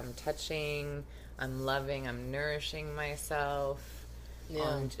 okay, I'm touching, I'm loving, I'm nourishing myself.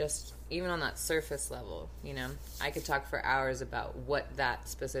 Just even on that surface level, you know, I could talk for hours about what that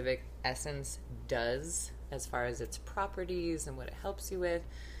specific essence does as far as its properties and what it helps you with.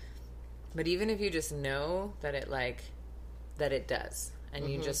 But even if you just know that it does, and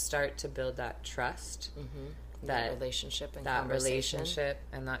you just start to build that trust, that relationship and that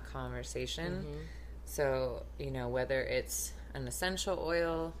conversation. So, you know, whether it's an essential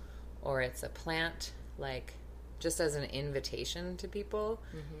oil or it's a plant, like just as an invitation to people,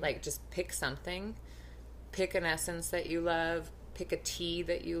 like just pick something, pick an essence that you love, pick a tea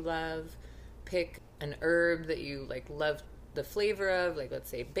that you love, pick an herb that you like love the flavor of, like let's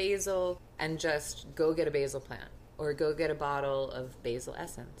say basil, and just go get a basil plant, or go get a bottle of basil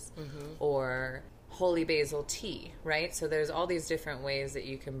essence, or holy basil tea, right? So there's all these different ways that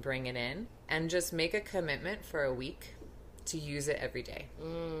you can bring it in, and just make a commitment for a week to use it every day.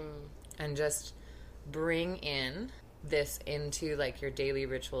 And just bring in this into like your daily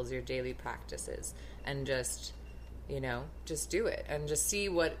rituals, your daily practices, and just, you know, just do it and just see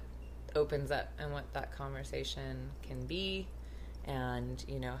what opens up and what that conversation can be, and,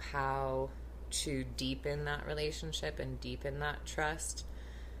 you know, how to deepen that relationship and deepen that trust.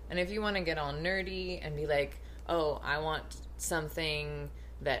 And if you want to get all nerdy and be like, oh, I want something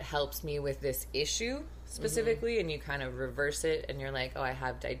that helps me with this issue specifically, and you kind of reverse it and you're like, oh, I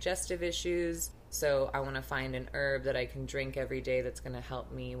have digestive issues, so I want to find an herb that I can drink every day that's going to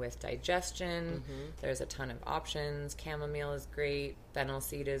help me with digestion. There's a ton of options. Chamomile is great. Fennel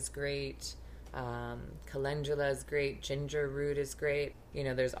seed is great. Calendula is great. Ginger root is great. You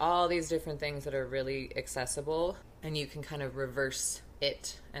know, there's all these different things that are really accessible, and you can kind of reverse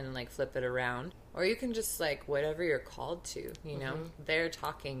it and like flip it around. Or you can just like whatever you're called to, you know, they're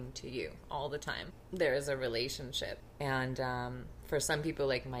talking to you all the time. There is a relationship. And for some people,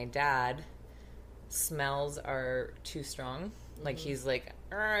 like my dad, smells are too strong. Like he's like,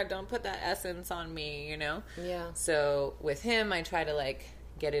 don't put that essence on me, you know? Yeah. So with him, I try to like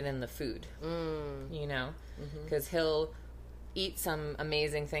get it in the food, you know? Because he'll eat some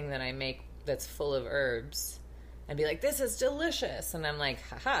amazing thing that I make that's full of herbs and be like, this is delicious. And I'm like,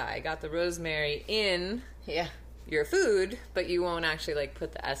 haha, I got the rosemary in your food, but you won't actually like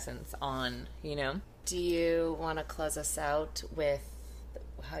put the essence on, you know? Do you want to close us out with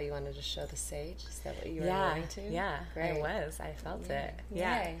how you wanted to show the sage? Is that what you were going to? Yeah, Great. I felt it.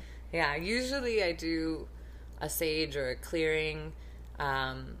 Yay. Yeah. Usually I do a sage or a clearing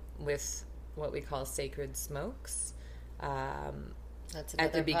with what we call sacred smokes. That's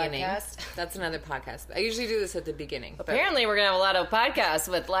at the beginning. Podcast. That's another podcast. I usually do this at the beginning. Apparently, we're going to have a lot of podcasts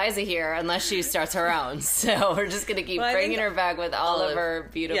with Liza here, unless she starts her own. So we're just going to keep bringing her back with all of her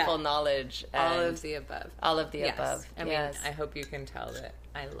beautiful knowledge. All of the above. All of the above. I mean, I hope you can tell that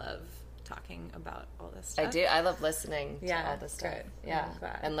I love talking about all this stuff. I do. I love listening to all this stuff. Good. Yeah,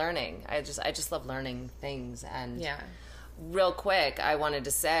 and learning. I just love learning things. And real quick, I wanted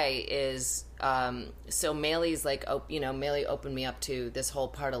to say is, so Maylee's like, Maylee opened me up to this whole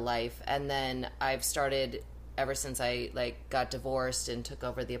part of life, and then I've started, ever since I like got divorced and took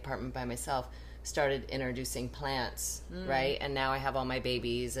over the apartment by myself, started introducing plants, right? And now I have all my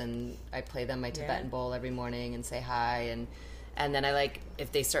babies, and I play them my Tibetan bowl every morning and say hi, and then I like,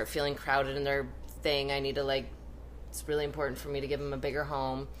 if they start feeling crowded in their thing, I need to like, it's really important for me to give them a bigger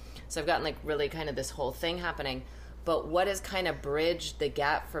home. So I've gotten like really kind of this whole thing happening. But what has kind of bridged the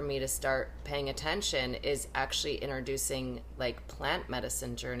gap for me to start paying attention is actually introducing like plant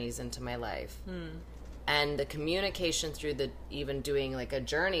medicine journeys into my life. And the communication through even doing like a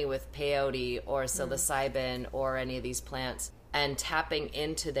journey with peyote or psilocybin or any of these plants, and tapping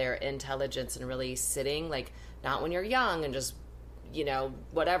into their intelligence and really sitting, like not when you're young and just,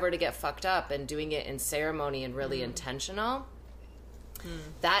 whatever to get fucked up, and doing it in ceremony and really intentional.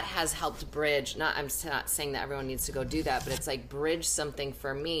 That has helped bridge, I'm not saying that everyone needs to go do that, but it's like bridge something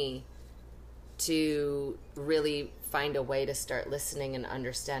for me to really find a way to start listening and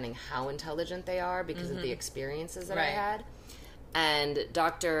understanding how intelligent they are because of the experiences that I had. And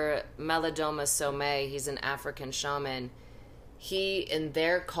Dr. Melodoma Somé, he's an African shaman. In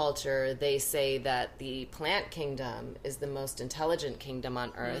their culture, they say that the plant kingdom is the most intelligent kingdom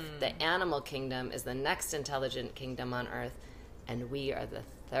on earth. The animal kingdom is the next intelligent kingdom on earth. And we are the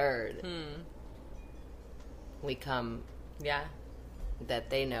third. We come, that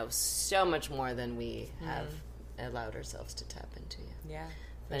they know so much more than we have allowed ourselves to tap into.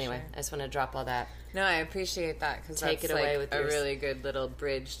 Anyway, I just want to drop all that. No, I appreciate that, because that's it away like with a really good little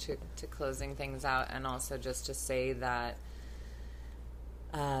bridge to closing things out, and also just to say that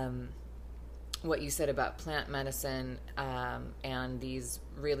what you said about plant medicine and these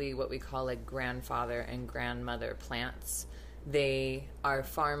really what we call like grandfather and grandmother plants, they are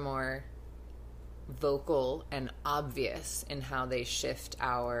far more vocal and obvious in how they shift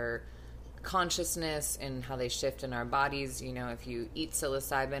our consciousness and how they shift in our bodies. If you eat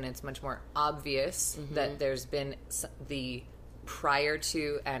psilocybin, it's much more obvious that there's been the prior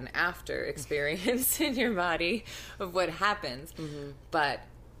to and after experience in your body of what happens. But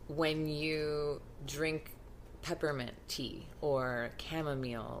when you drink peppermint tea or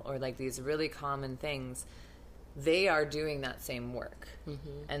chamomile or like these really common things, they are doing that same work,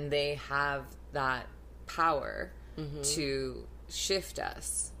 and they have that power to shift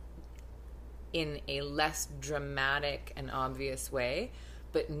us in a less dramatic and obvious way,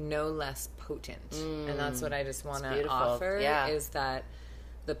 but no less potent. And that's what I just want to offer, is that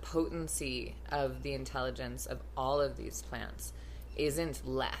the potency of the intelligence of all of these plants isn't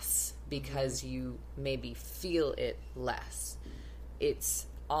less because you maybe feel it less. It's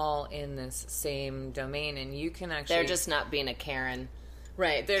all in this same domain, and you can actually... They're just not being a Karen.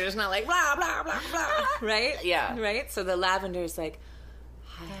 Right. They're just not like, blah, blah, blah, blah. Right? Yeah. Right? So the lavender is like,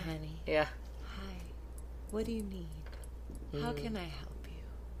 hi, honey. Yeah. Hi. What do you need? How can I help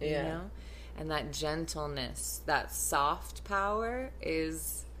you? Yeah. You know? And that gentleness, that soft power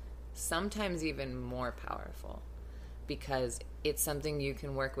is sometimes even more powerful, because it's something you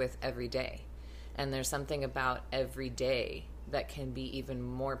can work with every day. And there's something about every day that can be even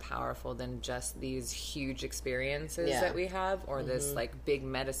more powerful than just these huge experiences that we have, or this like big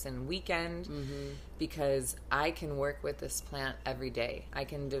medicine weekend, because I can work with this plant every day. I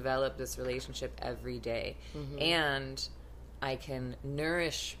can develop this relationship every day, and I can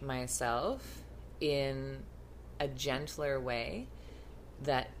nourish myself in a gentler way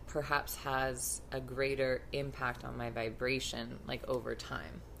that perhaps has a greater impact on my vibration, like over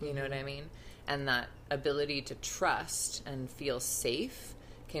time. You know what I mean? And that ability to trust and feel safe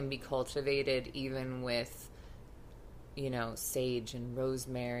can be cultivated even with, you know, sage and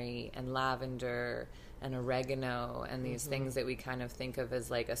rosemary and lavender and oregano and these things that we kind of think of as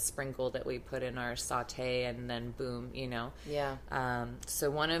like a sprinkle that we put in our saute and then boom, you know? Yeah.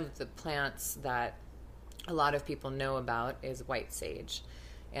 So one of the plants that a lot of people know about is white sage.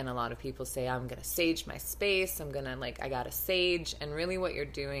 And a lot of people say, I'm going to sage my space. I'm going to, like, I got to sage. And really what you're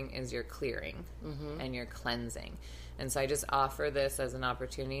doing is you're clearing and you're cleansing. And so I just offer this as an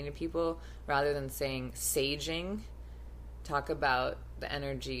opportunity to people, rather than saying saging, talk about the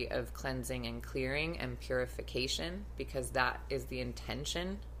energy of cleansing and clearing and purification, because that is the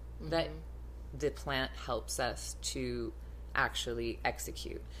intention that the plant helps us to actually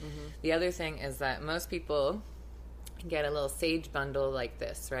execute. The other thing is that most people get a little sage bundle like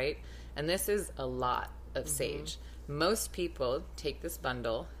this, right? And this is a lot of sage. Most people take this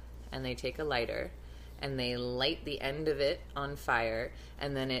bundle and they take a lighter and they light the end of it on fire,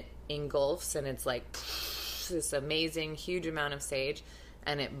 and then it engulfs and it's like this amazing huge amount of sage,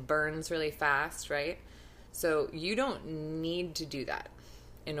 and it burns really fast, right? So you don't need to do that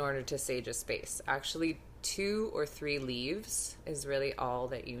in order to sage a space. Actually, 2 or 3 leaves is really all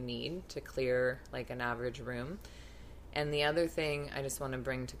that you need to clear like an average room. And the other thing I just want to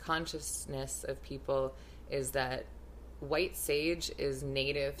bring to consciousness of people is that white sage is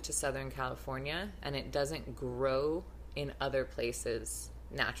native to Southern California, and it doesn't grow in other places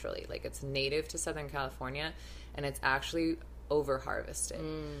naturally. Like, it's native to Southern California, and it's actually over-harvested.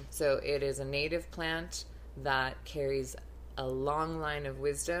 So it is a native plant that carries a long line of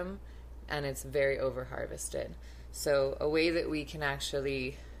wisdom, and it's very over-harvested. So a way that we can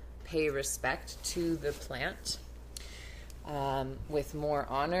actually pay respect to the plant with more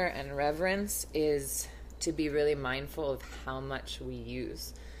honor and reverence is to be really mindful of how much we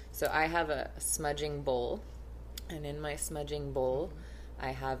use. So I have a smudging bowl, and in my smudging bowl I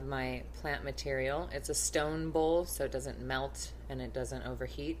have my plant material. It's a stone bowl, so it doesn't melt and it doesn't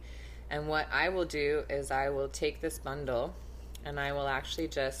overheat. And what I will do is I will take this bundle and I will actually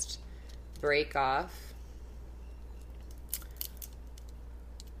just break off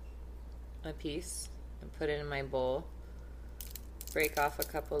a piece and put it in my bowl. Break off a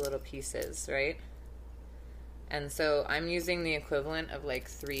couple little pieces, right? And so I'm using the equivalent of like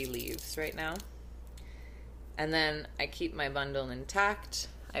 3 leaves right now. And then I keep my bundle intact.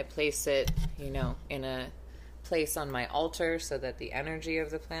 I place it, you know, in a place on my altar so that the energy of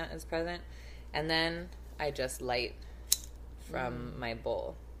the plant is present. And then I just light from my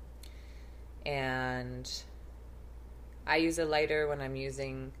bowl. And I use a lighter when I'm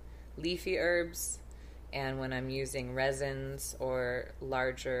using leafy herbs, and when I'm using resins or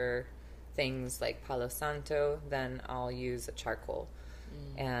larger things like Palo Santo, then I'll use a charcoal.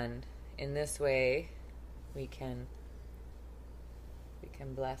 And in this way, we can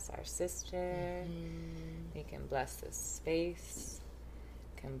bless our sister, we can bless this space,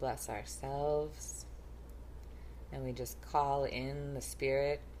 we can bless ourselves, and we just call in the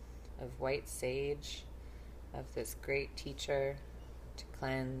spirit of white sage, of this great teacher, to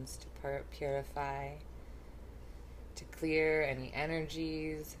cleanse, to purify, to clear any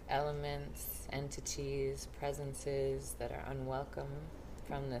energies, elements, entities, presences that are unwelcome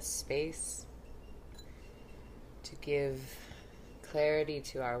from this space, to give clarity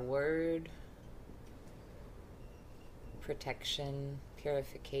to our word, protection,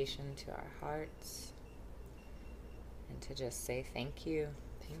 purification to our hearts, and to just say thank you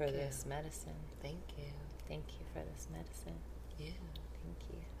for this medicine. Thank you. Thank you for this medicine. Yeah. Thank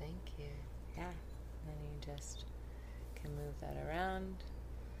you. Thank you. Yeah. And then you just can move that around.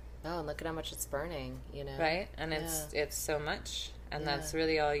 Oh, and look at how much it's burning, you know? Right? And it's so much. And that's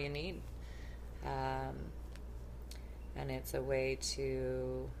really all you need. And it's a way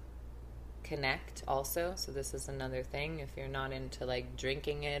to connect also. So this is another thing. If you're not into like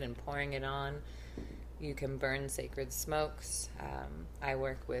drinking it and pouring it on, you can burn sacred smokes. I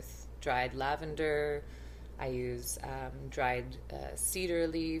work with dried lavender. I use dried cedar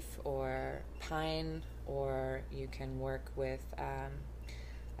leaf or pine, or you can work with,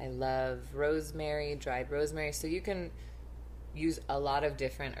 I love rosemary, dried rosemary. So you can use a lot of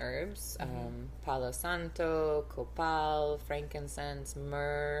different herbs, Palo Santo, copal, frankincense,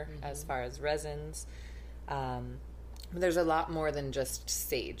 myrrh, as far as resins. There's a lot more than just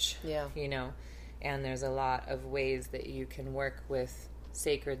sage, you know, and there's a lot of ways that you can work with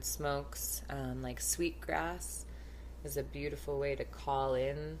sacred smokes, like sweetgrass is a beautiful way to call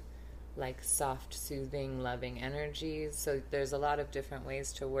in like soft, soothing, loving energies. So there's a lot of different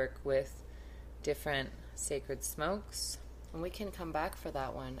ways to work with different sacred smokes. And we can come back for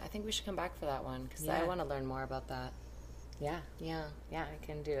that one. I think we should come back for that one because I want to learn more about that. Yeah. I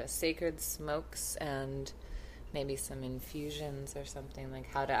can do a sacred smokes and maybe some infusions or something,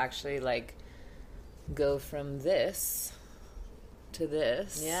 like how to actually like go from this to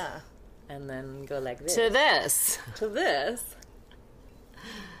this. Yeah. And then go like this. To this. To this.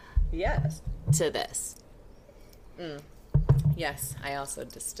 Yes. To this. Yes, I also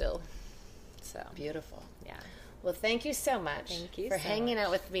distill. So beautiful. Yeah. Well, thank you so much. Thank you for hanging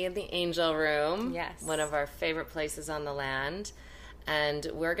out with me in the Angel Room. Yes. One of our favorite places on the land. And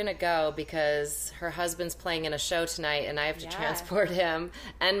we're going to go because her husband's playing in a show tonight and I have to transport him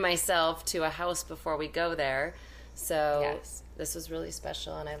and myself to a house before we go there. So this was really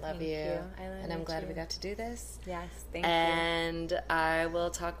special and I love you. And I'm glad we got to do this. Yes, thank you. And I will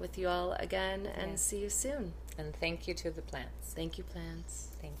talk with you all again and see you soon. And thank you to the plants. Thank you, plants.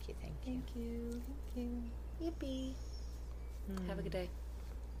 Thank you. Thank you. Yippee. Have a good day.